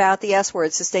thoughts about the S word,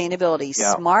 sustainability?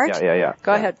 Yeah, Smart? Yeah.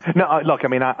 Go ahead. No, look, I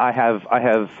mean, I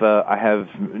have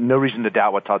no reason to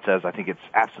doubt what Todd says. I think it's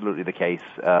absolutely the case.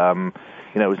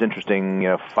 It was interesting,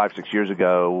 5-6 years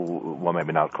ago, well,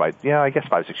 maybe not quite, I guess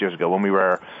 5-6 years ago, when we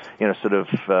were,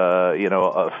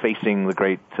 facing the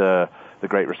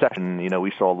Great Recession,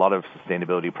 we saw a lot of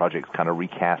sustainability projects kind of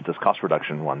recast as cost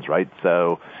reduction ones, right?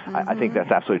 So I think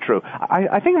that's absolutely true.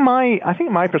 I think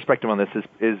my perspective on this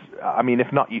is I mean,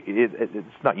 if not,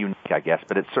 it's not unique, I guess,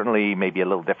 but it's certainly maybe a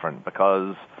little different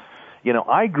because,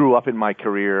 I grew up in my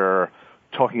career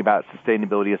talking about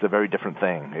sustainability as a very different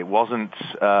thing. It wasn't,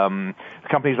 the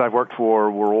companies I've worked for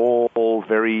were all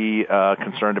very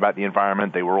concerned about the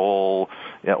environment. They were all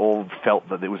felt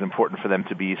that it was important for them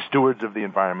to be stewards of the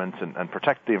environment and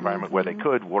protect the environment where they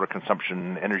could, water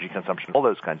consumption, energy consumption, all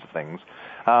those kinds of things.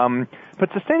 But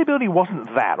sustainability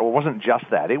wasn't that, or wasn't just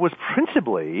that. It was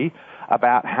principally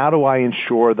about how do I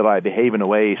ensure that I behave in a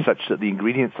way such that the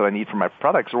ingredients that I need for my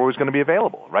products are always going to be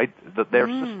available, right? That they're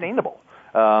sustainable.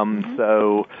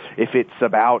 So if it's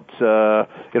about,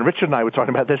 Richard and I were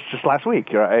talking about this just last week.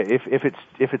 If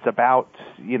it's about,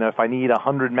 if I need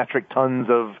 100 metric tons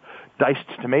of diced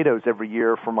tomatoes every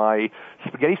year for my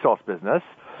spaghetti sauce business,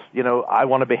 I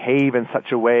want to behave in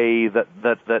such a way that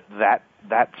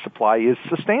supply is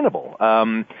sustainable.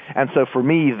 And so for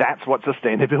me, that's what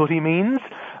sustainability means.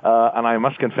 And I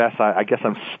must confess, I guess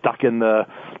I'm stuck in the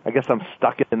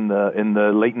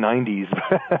late 90s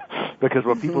because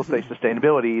when people say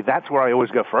sustainability, that's where I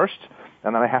always go first.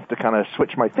 And then I have to kind of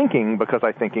switch my thinking because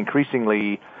I think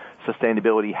increasingly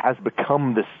sustainability has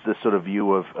become this sort of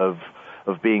view of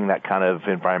being that kind of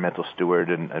environmental steward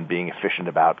and being efficient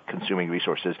about consuming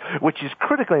resources, which is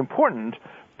critically important.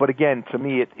 But again, to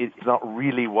me, it's not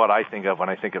really what I think of when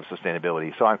I think of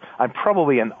sustainability. So I'm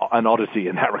probably an oddity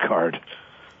in that regard.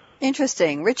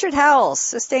 Interesting. Richard Howells,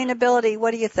 sustainability, what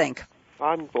do you think?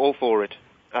 I'm all for it.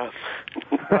 I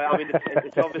mean,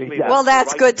 it's obviously... Well,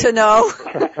 that's good to know.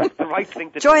 It's the right thing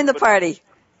to do. Join the party.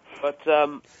 But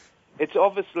it's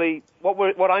obviously...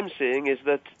 What I'm seeing is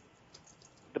that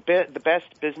the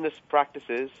best business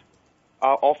practices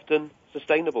are often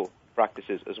sustainable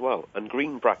practices as well, and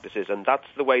green practices, and that's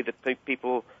the way that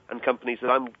people and companies that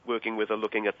I'm working with are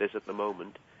looking at this at the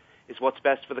moment, is what's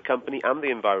best for the company and the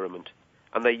environment.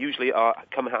 And they usually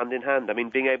come hand in hand. I mean,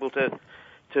 being able to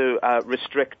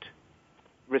restrict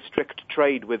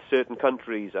trade with certain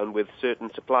countries and with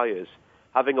certain suppliers,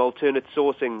 having alternate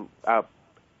sourcing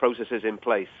processes in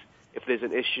place if there's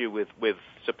an issue with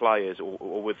suppliers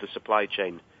or with the supply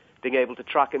chain, being able to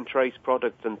track and trace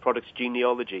products and products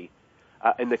genealogy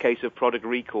in the case of product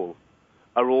recall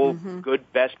are all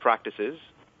good best practices,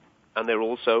 and they're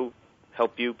also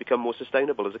help you become more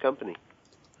sustainable as a company.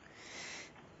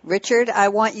 Richard, I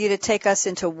want you to take us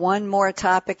into one more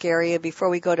topic area before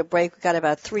we go to break. We've got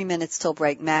about 3 minutes till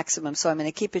break maximum, so I'm going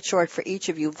to keep it short for each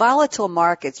of you. Volatile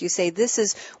markets. You say this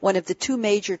is one of the two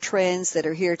major trends that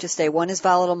are here to stay. One is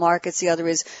volatile markets. The other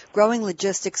is growing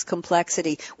logistics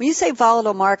complexity. When you say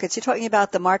volatile markets, you're talking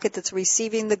about the market that's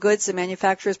receiving the goods the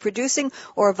manufacturer is producing,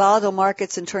 or volatile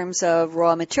markets in terms of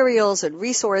raw materials and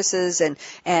resources and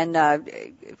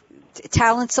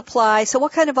talent supply. So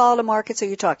what kind of volatile markets are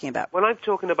you talking about? When I'm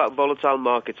talking about volatile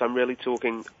markets, I'm really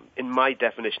talking, in my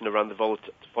definition, around the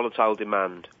volatile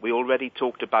demand. We already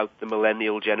talked about the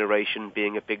millennial generation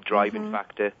being a big driving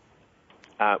factor,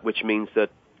 which means that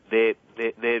their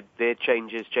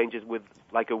changes with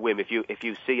like a whim. If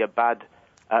you see a bad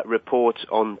report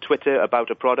on Twitter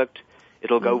about a product,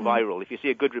 it'll go viral. If you see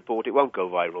a good report, it won't go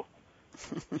viral.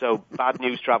 So bad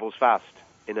news travels fast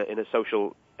in a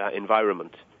social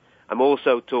environment. I'm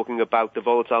also talking about the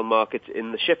volatile markets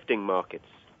in the shifting markets.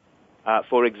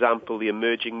 For example, the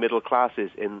emerging middle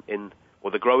classes or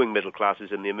the growing middle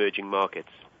classes in the emerging markets.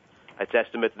 It's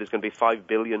estimated there's going to be 5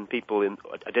 billion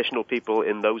additional people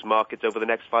in those markets over the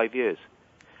next 5 years.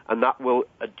 And that will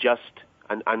adjust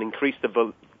and increase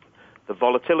the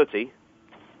volatility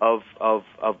of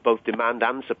both demand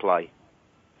and supply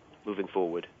moving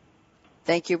forward.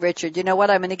 Thank you, Richard. You know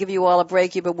what? I'm going to give you all a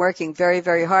break. You've been working very,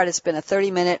 very hard. It's been a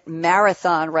 30-minute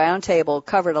marathon roundtable,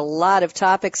 covered a lot of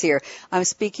topics here. I'm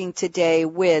speaking today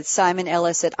with Simon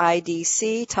Ellis at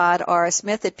IDC, Todd R.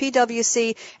 Smith at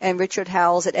PwC, and Richard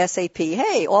Howells at SAP.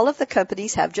 Hey, all of the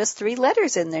companies have just 3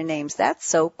 letters in their names. That's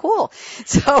so cool.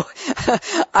 So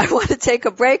I want to take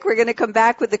a break. We're going to come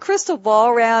back with the crystal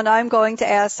ball round. I'm going to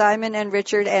ask Simon and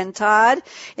Richard and Todd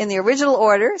in the original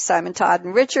order, Simon, Todd,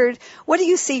 and Richard, what do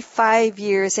you see 5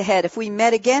 years ahead? If we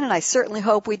met again, and I certainly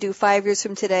hope we do 5 years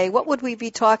from today, what would we be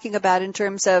talking about in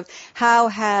terms of how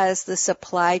has the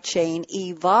supply chain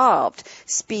evolved?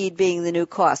 Speed being the new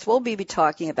cost. We'll be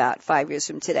talking about 5 years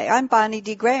from today. I'm Bonnie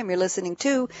D. Graham. You're listening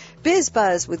to Biz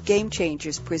Buzz with Game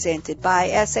Changers presented by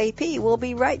SAP. We'll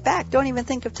be right back. Don't even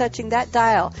think of touching that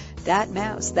dial, that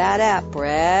mouse, that app.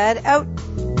 Brad out.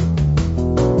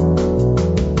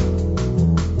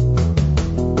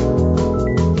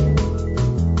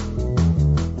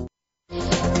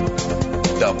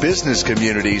 The business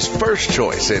community's first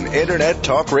choice in Internet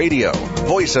Talk Radio.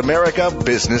 Voice America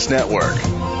Business Network.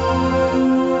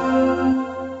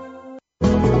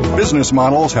 Business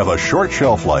models have a short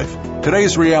shelf life.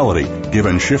 Today's reality,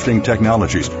 given shifting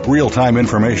technologies, real-time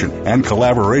information, and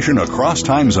collaboration across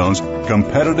time zones,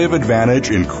 competitive advantage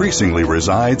increasingly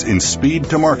resides in speed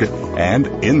to market and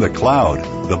in the cloud.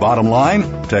 The bottom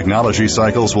line? Technology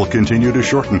cycles will continue to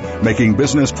shorten, making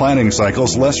business planning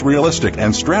cycles less realistic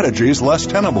and strategies less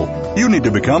tenable. You need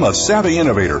to become a savvy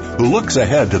innovator who looks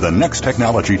ahead to the next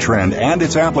technology trend and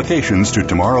its applications to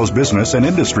tomorrow's business and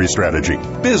industry strategy.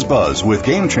 BizBuzz with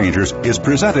Game Changers is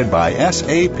presented by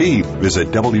SAP. Visit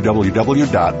www.sap.com.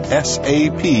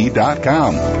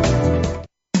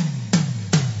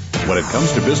 When it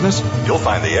comes to business, you'll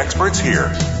find the experts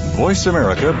here. Voice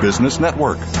America Business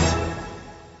Network.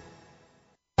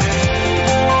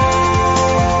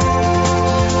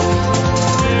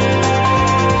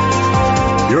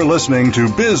 You're listening to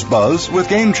Biz Buzz with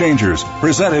Game Changers,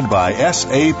 presented by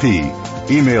SAP.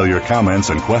 Email your comments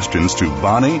and questions to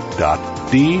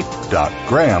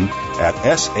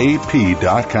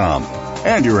bonnie.d.graham@sap.com.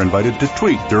 And you're invited to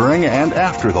tweet during and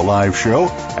after the live show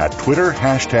at Twitter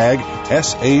 #SAPRADIO.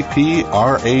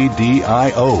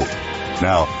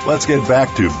 Now, let's get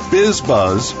back to Biz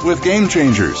Buzz with Game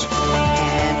Changers.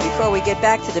 Before we get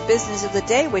back to the business of the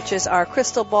day, which is our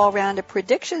crystal ball round of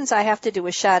predictions, I have to do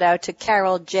a shout out to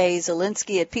Carol J.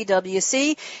 Zielinski at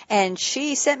PwC, and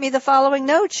she sent me the following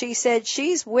note. She said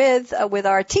she's with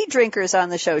our tea drinkers on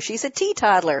the show. She's a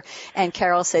teetotaler, and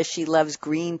Carol says she loves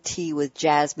green tea with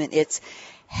jasmine. It's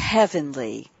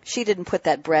heavenly. She didn't put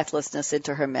that breathlessness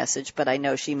into her message, but I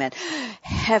know she meant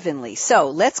heavenly.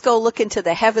 So let's go look into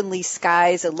the heavenly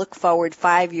skies and look forward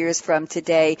 5 years from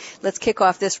today. Let's kick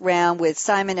off this round with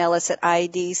Simon Ellis at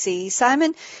IDC.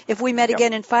 Simon, if we met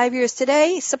again in 5 years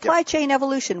today, supply chain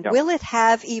evolution, will it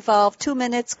have evolved? 2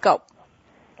 minutes, go.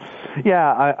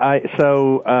 Yeah,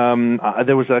 so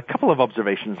there was a couple of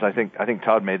observations. I think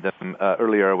Todd made them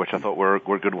earlier, which I thought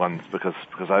were good ones because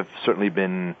I've certainly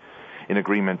been in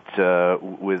agreement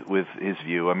with his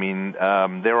view. I mean,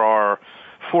 there are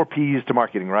 4 P's to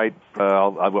marketing, right?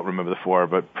 I won't remember the 4,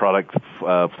 but product,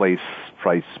 place,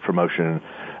 price, promotion.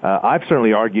 I've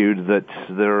certainly argued that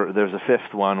there's a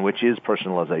 5th one, which is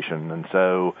personalization. And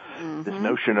so this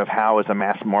notion of how a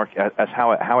mass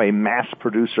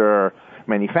producer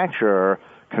manufacturer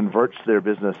converts their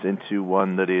business into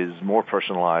one that is more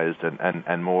personalized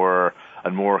and more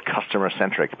customer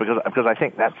centric, because I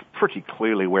think that's pretty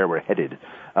clearly where we're headed.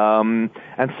 And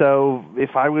so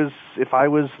if I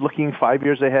was looking 5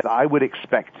 years ahead, I would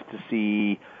expect to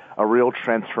see a real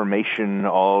transformation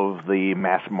of the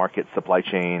mass market supply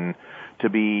chain to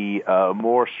be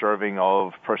more serving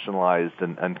of personalized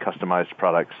and customized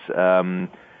products.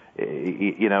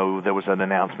 There was an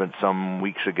announcement some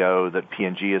weeks ago that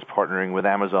P&G is partnering with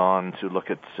Amazon to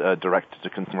look at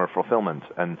direct-to-consumer fulfillment.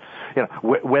 And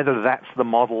whether that's the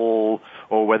model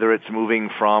or whether it's moving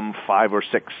from 5 or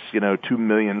 6, 2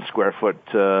 million square foot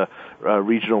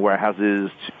regional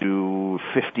warehouses to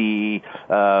 50,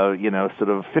 sort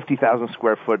of 50,000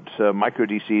 square foot micro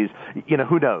DCs,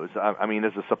 who knows? I mean,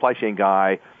 as a supply chain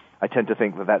guy, I tend to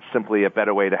think that that's simply a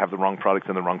better way to have the wrong products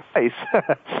in the wrong place.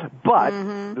 But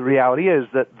the reality is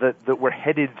that we're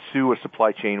headed to a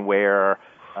supply chain where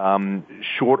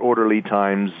short order lead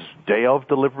times, day of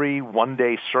delivery, one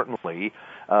day certainly,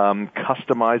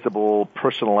 customizable,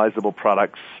 personalizable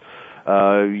products,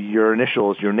 your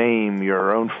initials, your name,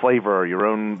 your own flavor, your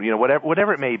own,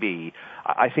 whatever it may be.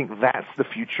 I think that's the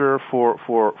future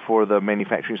for the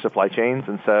manufacturing supply chains.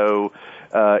 And so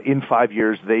in 5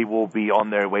 years, they will be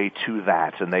on their way to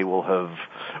that, and they will have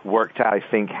worked out, I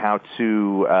think, how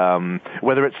to,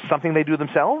 whether it's something they do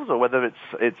themselves or whether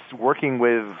it's working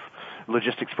with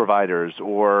logistics providers,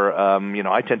 or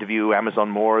I tend to view Amazon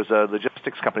more as a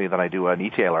logistics company than I do an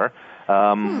e-tailer.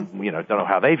 Don't know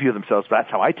how they view themselves, but that's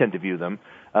how I tend to view them.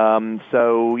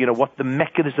 So what the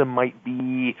mechanism might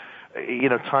be,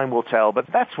 time will tell. But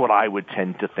that's what I would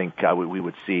tend to think we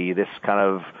would see, this kind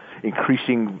of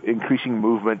increasing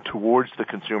movement towards the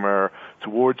consumer,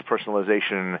 towards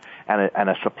personalization, and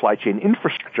a supply chain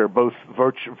infrastructure, both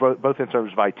in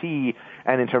terms of IT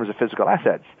and in terms of physical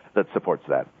assets that supports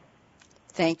that.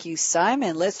 Thank you,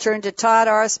 Simon. Let's turn to Todd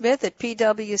R. Smith at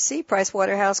PwC,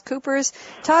 PricewaterhouseCoopers.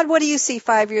 Todd, what do you see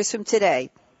 5 years from today?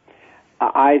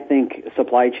 I think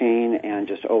supply chain and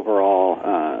just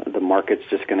overall the market's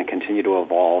just going to continue to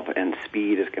evolve, and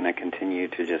speed is going to continue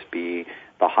to just be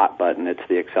the hot button. It's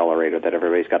the accelerator that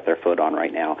everybody's got their foot on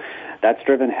right now. That's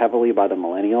driven heavily by the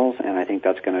millennials, and I think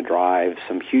that's going to drive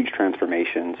some huge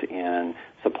transformations in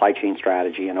supply chain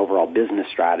strategy and overall business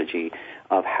strategy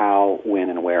of how, when,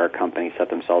 and where companies set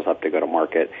themselves up to go to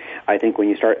market. I think when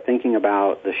you start thinking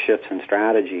about the shifts in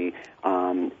strategy,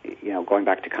 going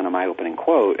back to kind of my opening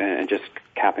quote and just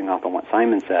capping off on what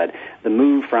Simon said, the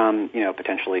move from,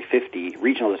 potentially 50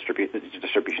 regional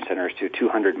distribution centers to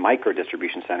 200 micro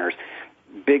distribution centers,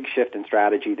 big shift in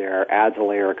strategy there, adds a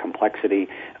layer of complexity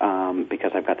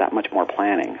because I've got that much more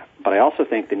planning. But I also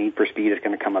think the need for speed is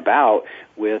going to come about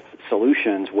with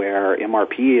solutions where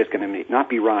MRP is going to not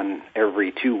be run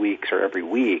every 2 weeks or every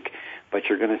week, but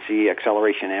you're going to see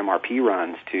acceleration MRP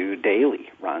runs to daily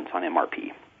runs on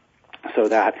MRP, so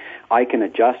that I can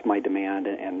adjust my demand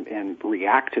and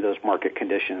react to those market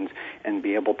conditions and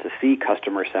be able to see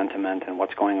customer sentiment and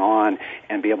what's going on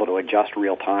and be able to adjust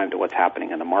real time to what's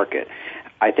happening in the market.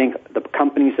 I think the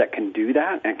companies that can do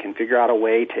that and can figure out a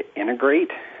way to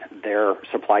integrate their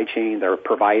supply chain, their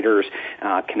providers,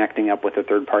 connecting up with the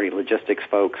third-party logistics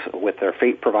folks, with their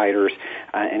freight providers,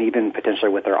 and even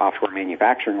potentially with their offshore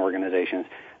manufacturing organizations,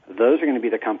 those are going to be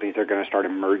the companies that are going to start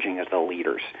emerging as the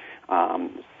leaders.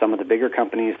 Some of the bigger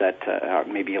companies that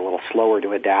may be a little slower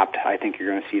to adapt, I think you're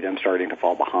going to see them starting to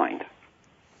fall behind.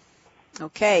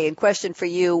 Okay, and question for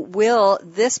you, will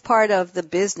this part of the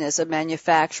business of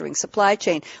manufacturing, supply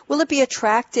chain, will it be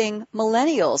attracting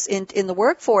millennials in the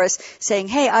workforce saying,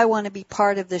 hey, I want to be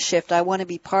part of this shift, I want to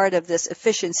be part of this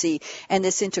efficiency and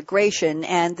this integration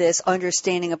and this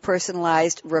understanding of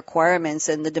personalized requirements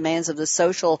and the demands of the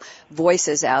social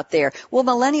voices out there? Will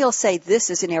millennials say, this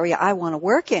is an area I want to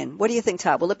work in? What do you think,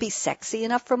 Todd? Will it be sexy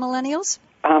enough for millennials?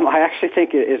 I actually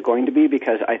think it is going to be,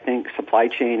 because I think supply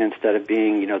chain, instead of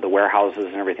being, the warehouses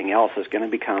and everything else, is going to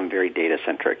become very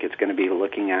data-centric. It's going to be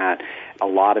looking at a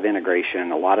lot of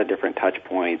integration, a lot of different touch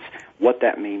points, what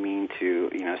that may mean to,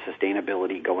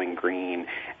 sustainability, going green,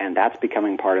 and that's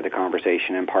becoming part of the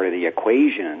conversation and part of the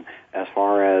equation as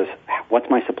far as what's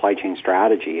my supply chain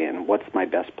strategy and what's my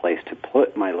best place to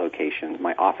put my locations,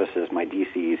 my offices, my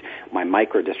DCs, my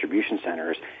micro distribution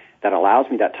centers, that allows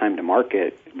me that time to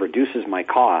market, reduces my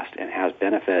cost, and has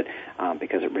benefit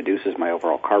because it reduces my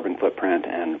overall carbon footprint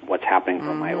and what's happening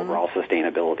from my overall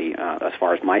sustainability as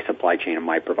far as my supply chain and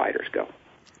my providers go.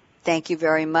 Thank you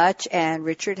very much. And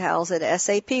Richard Howells at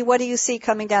SAP, what do you see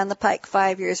coming down the pike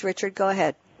 5 years? Richard, go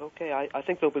ahead. Okay, I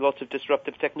think there'll be lots of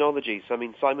disruptive technologies. I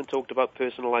mean, Simon talked about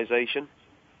personalization,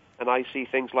 and I see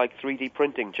things like 3D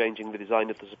printing changing the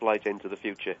design of the supply chain to the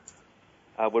future.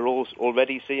 We're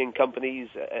already seeing companies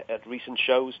at recent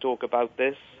shows talk about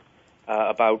this,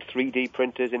 about 3D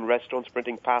printers in restaurants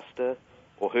printing pasta,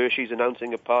 or Hershey's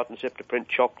announcing a partnership to print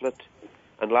chocolate.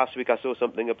 And last week I saw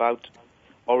something about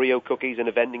Oreo cookies in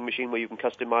a vending machine where you can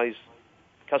customize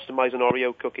an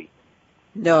Oreo cookie.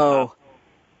 No.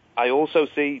 I also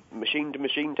see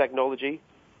machine-to-machine technology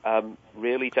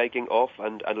really taking off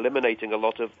and eliminating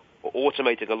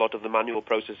automating a lot of the manual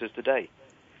processes today.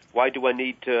 Why do I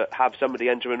need to have somebody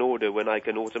enter an order when I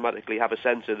can automatically have a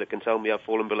sensor that can tell me I've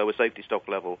fallen below a safety stock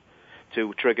level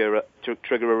to trigger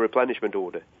a replenishment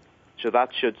order? So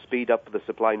that should speed up the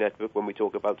supply network when we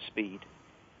talk about speed.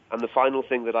 And the final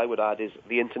thing that I would add is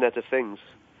the Internet of Things.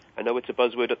 I know it's a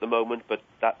buzzword at the moment, but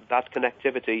that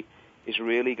connectivity is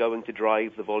really going to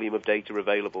drive the volume of data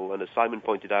available. And as Simon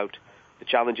pointed out, the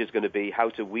challenge is going to be how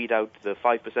to weed out the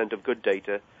 5% of good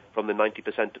data from the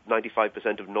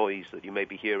 95% of noise that you may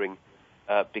be hearing,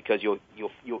 because you're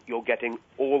getting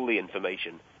all the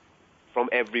information from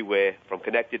everywhere, from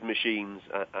connected machines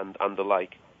and the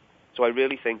like. So I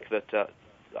really think that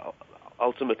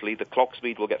ultimately the clock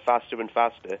speed will get faster and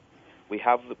faster. We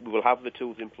will have the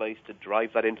tools in place to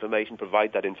drive that information,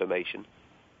 provide that information,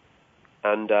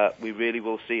 and we really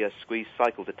will see a squeeze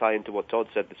cycle, to tie into what Todd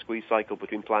said, the squeeze cycle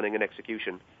between planning and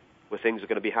execution, where things are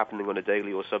going to be happening on a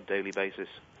daily or sub-daily basis.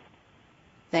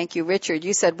 Thank you, Richard.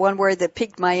 You said one word that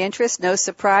piqued my interest. No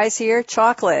surprise here.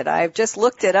 Chocolate. I've just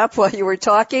looked it up while you were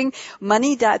talking.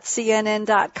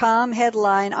 Money.cnn.com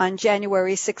headline on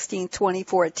January 16,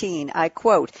 2014. I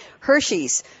quote,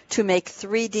 Hershey's to make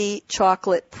 3D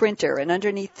chocolate printer. And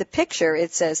underneath the picture,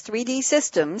 it says 3D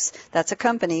Systems, that's a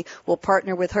company, will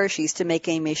partner with Hershey's to make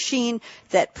a machine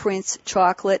that prints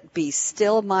chocolate. Be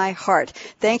still my heart.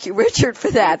 Thank you, Richard, for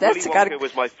that. Willy Wonka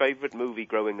was my favorite movie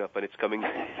growing up, and it's coming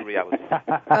to reality.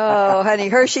 Oh, honey,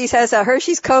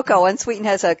 Hershey's cocoa unsweetened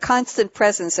has a constant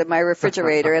presence in my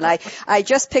refrigerator. And I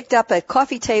just picked up a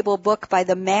coffee table book by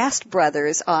the Mast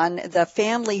brothers on the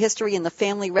family history and the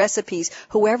family recipes,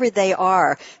 whoever they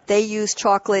are. They use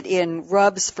chocolate in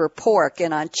rubs for pork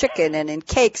and on chicken and in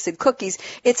cakes and cookies.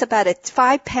 It's about a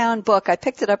 5-pound book. I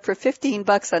picked it up for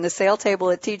 $15 on a sale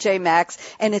table at TJ Maxx,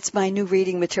 and it's my new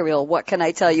reading material. What can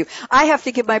I tell you? I have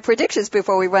to give my predictions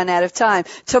before we run out of time.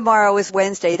 Tomorrow is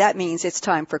Wednesday. That means it's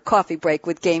time for Coffee Break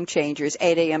with Game Changers,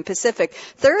 8 a.m. Pacific.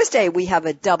 Thursday, we have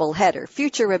a double header.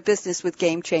 Future of Business with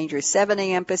Game Changers, 7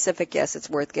 a.m. Pacific. Yes, it's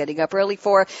worth getting up early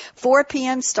for. 4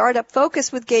 p.m. Startup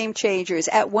Focus with Game Changers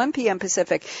at 1 p.m.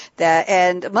 Pacific.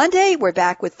 And Monday, we're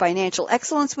back with Financial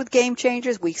Excellence with Game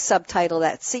Changers. We subtitle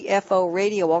that CFO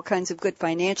Radio, all kinds of good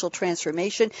financial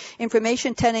transformation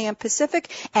information, 10 a.m. Pacific.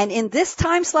 And in this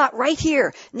time slot right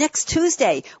here, next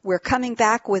Tuesday, we're coming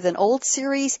back with an old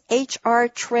series, HR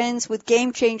Trends with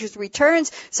Game Changers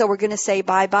returns. So we're going to say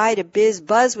bye-bye to Biz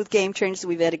Buzz with Game Changers.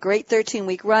 We've had a great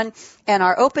 13-week run. And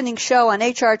our opening show on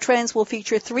HR Trends will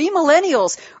feature 3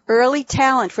 millennials, early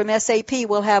talent from SAP.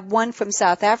 We'll have one from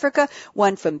South Africa,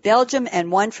 one from Belgium,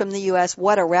 and one from the U.S.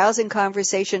 What a rousing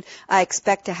conversation I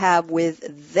expect to have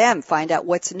with them. Find out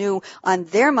what's new on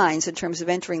their minds in terms of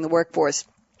entering the workforce.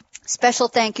 Special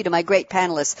thank you to my great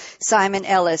panelists, Simon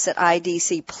Ellis at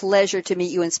IDC. Pleasure to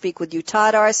meet you and speak with you.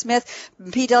 Todd R. Smith,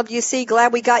 PwC.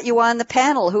 Glad we got you on the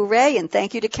panel. Hooray. And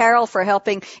thank you to Carol for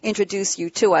helping introduce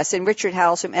you to us. And Richard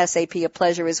Howells from SAP, a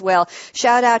pleasure as well.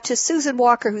 Shout out to Susan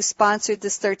Walker, who sponsored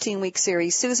this 13-week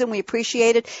series. Susan, we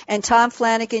appreciate it. And Tom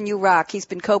Flanagan, you rock. He's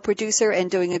been co-producer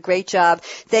and doing a great job.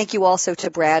 Thank you also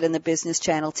to Brad and the Business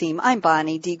Channel team. I'm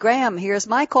Bonnie D. Graham. Here's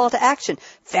my call to action.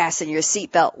 Fasten your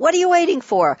seatbelt. What are you waiting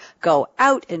for? Go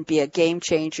out and be a game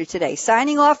changer today.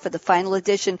 Signing off for the final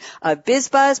edition of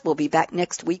BizBuzz. We'll be back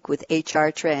next week with HR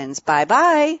Trends.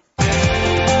 Bye-bye.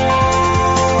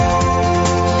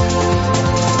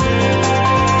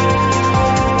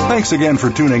 Thanks again for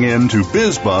tuning in to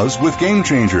BizBuzz with Game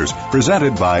Changers,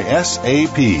 presented by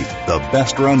SAP. The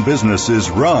best-run businesses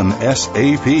run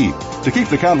SAP. To keep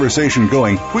the conversation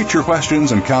going, tweet your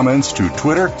questions and comments to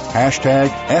Twitter,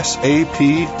 #SAPRADIO.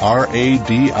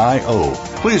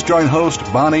 Please join host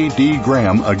Bonnie D.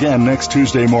 Graham again next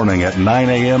Tuesday morning at 9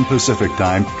 a.m. Pacific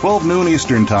Time, 12 noon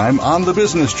Eastern Time on the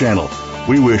Business Channel.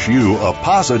 We wish you a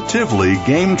positively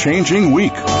game-changing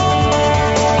week.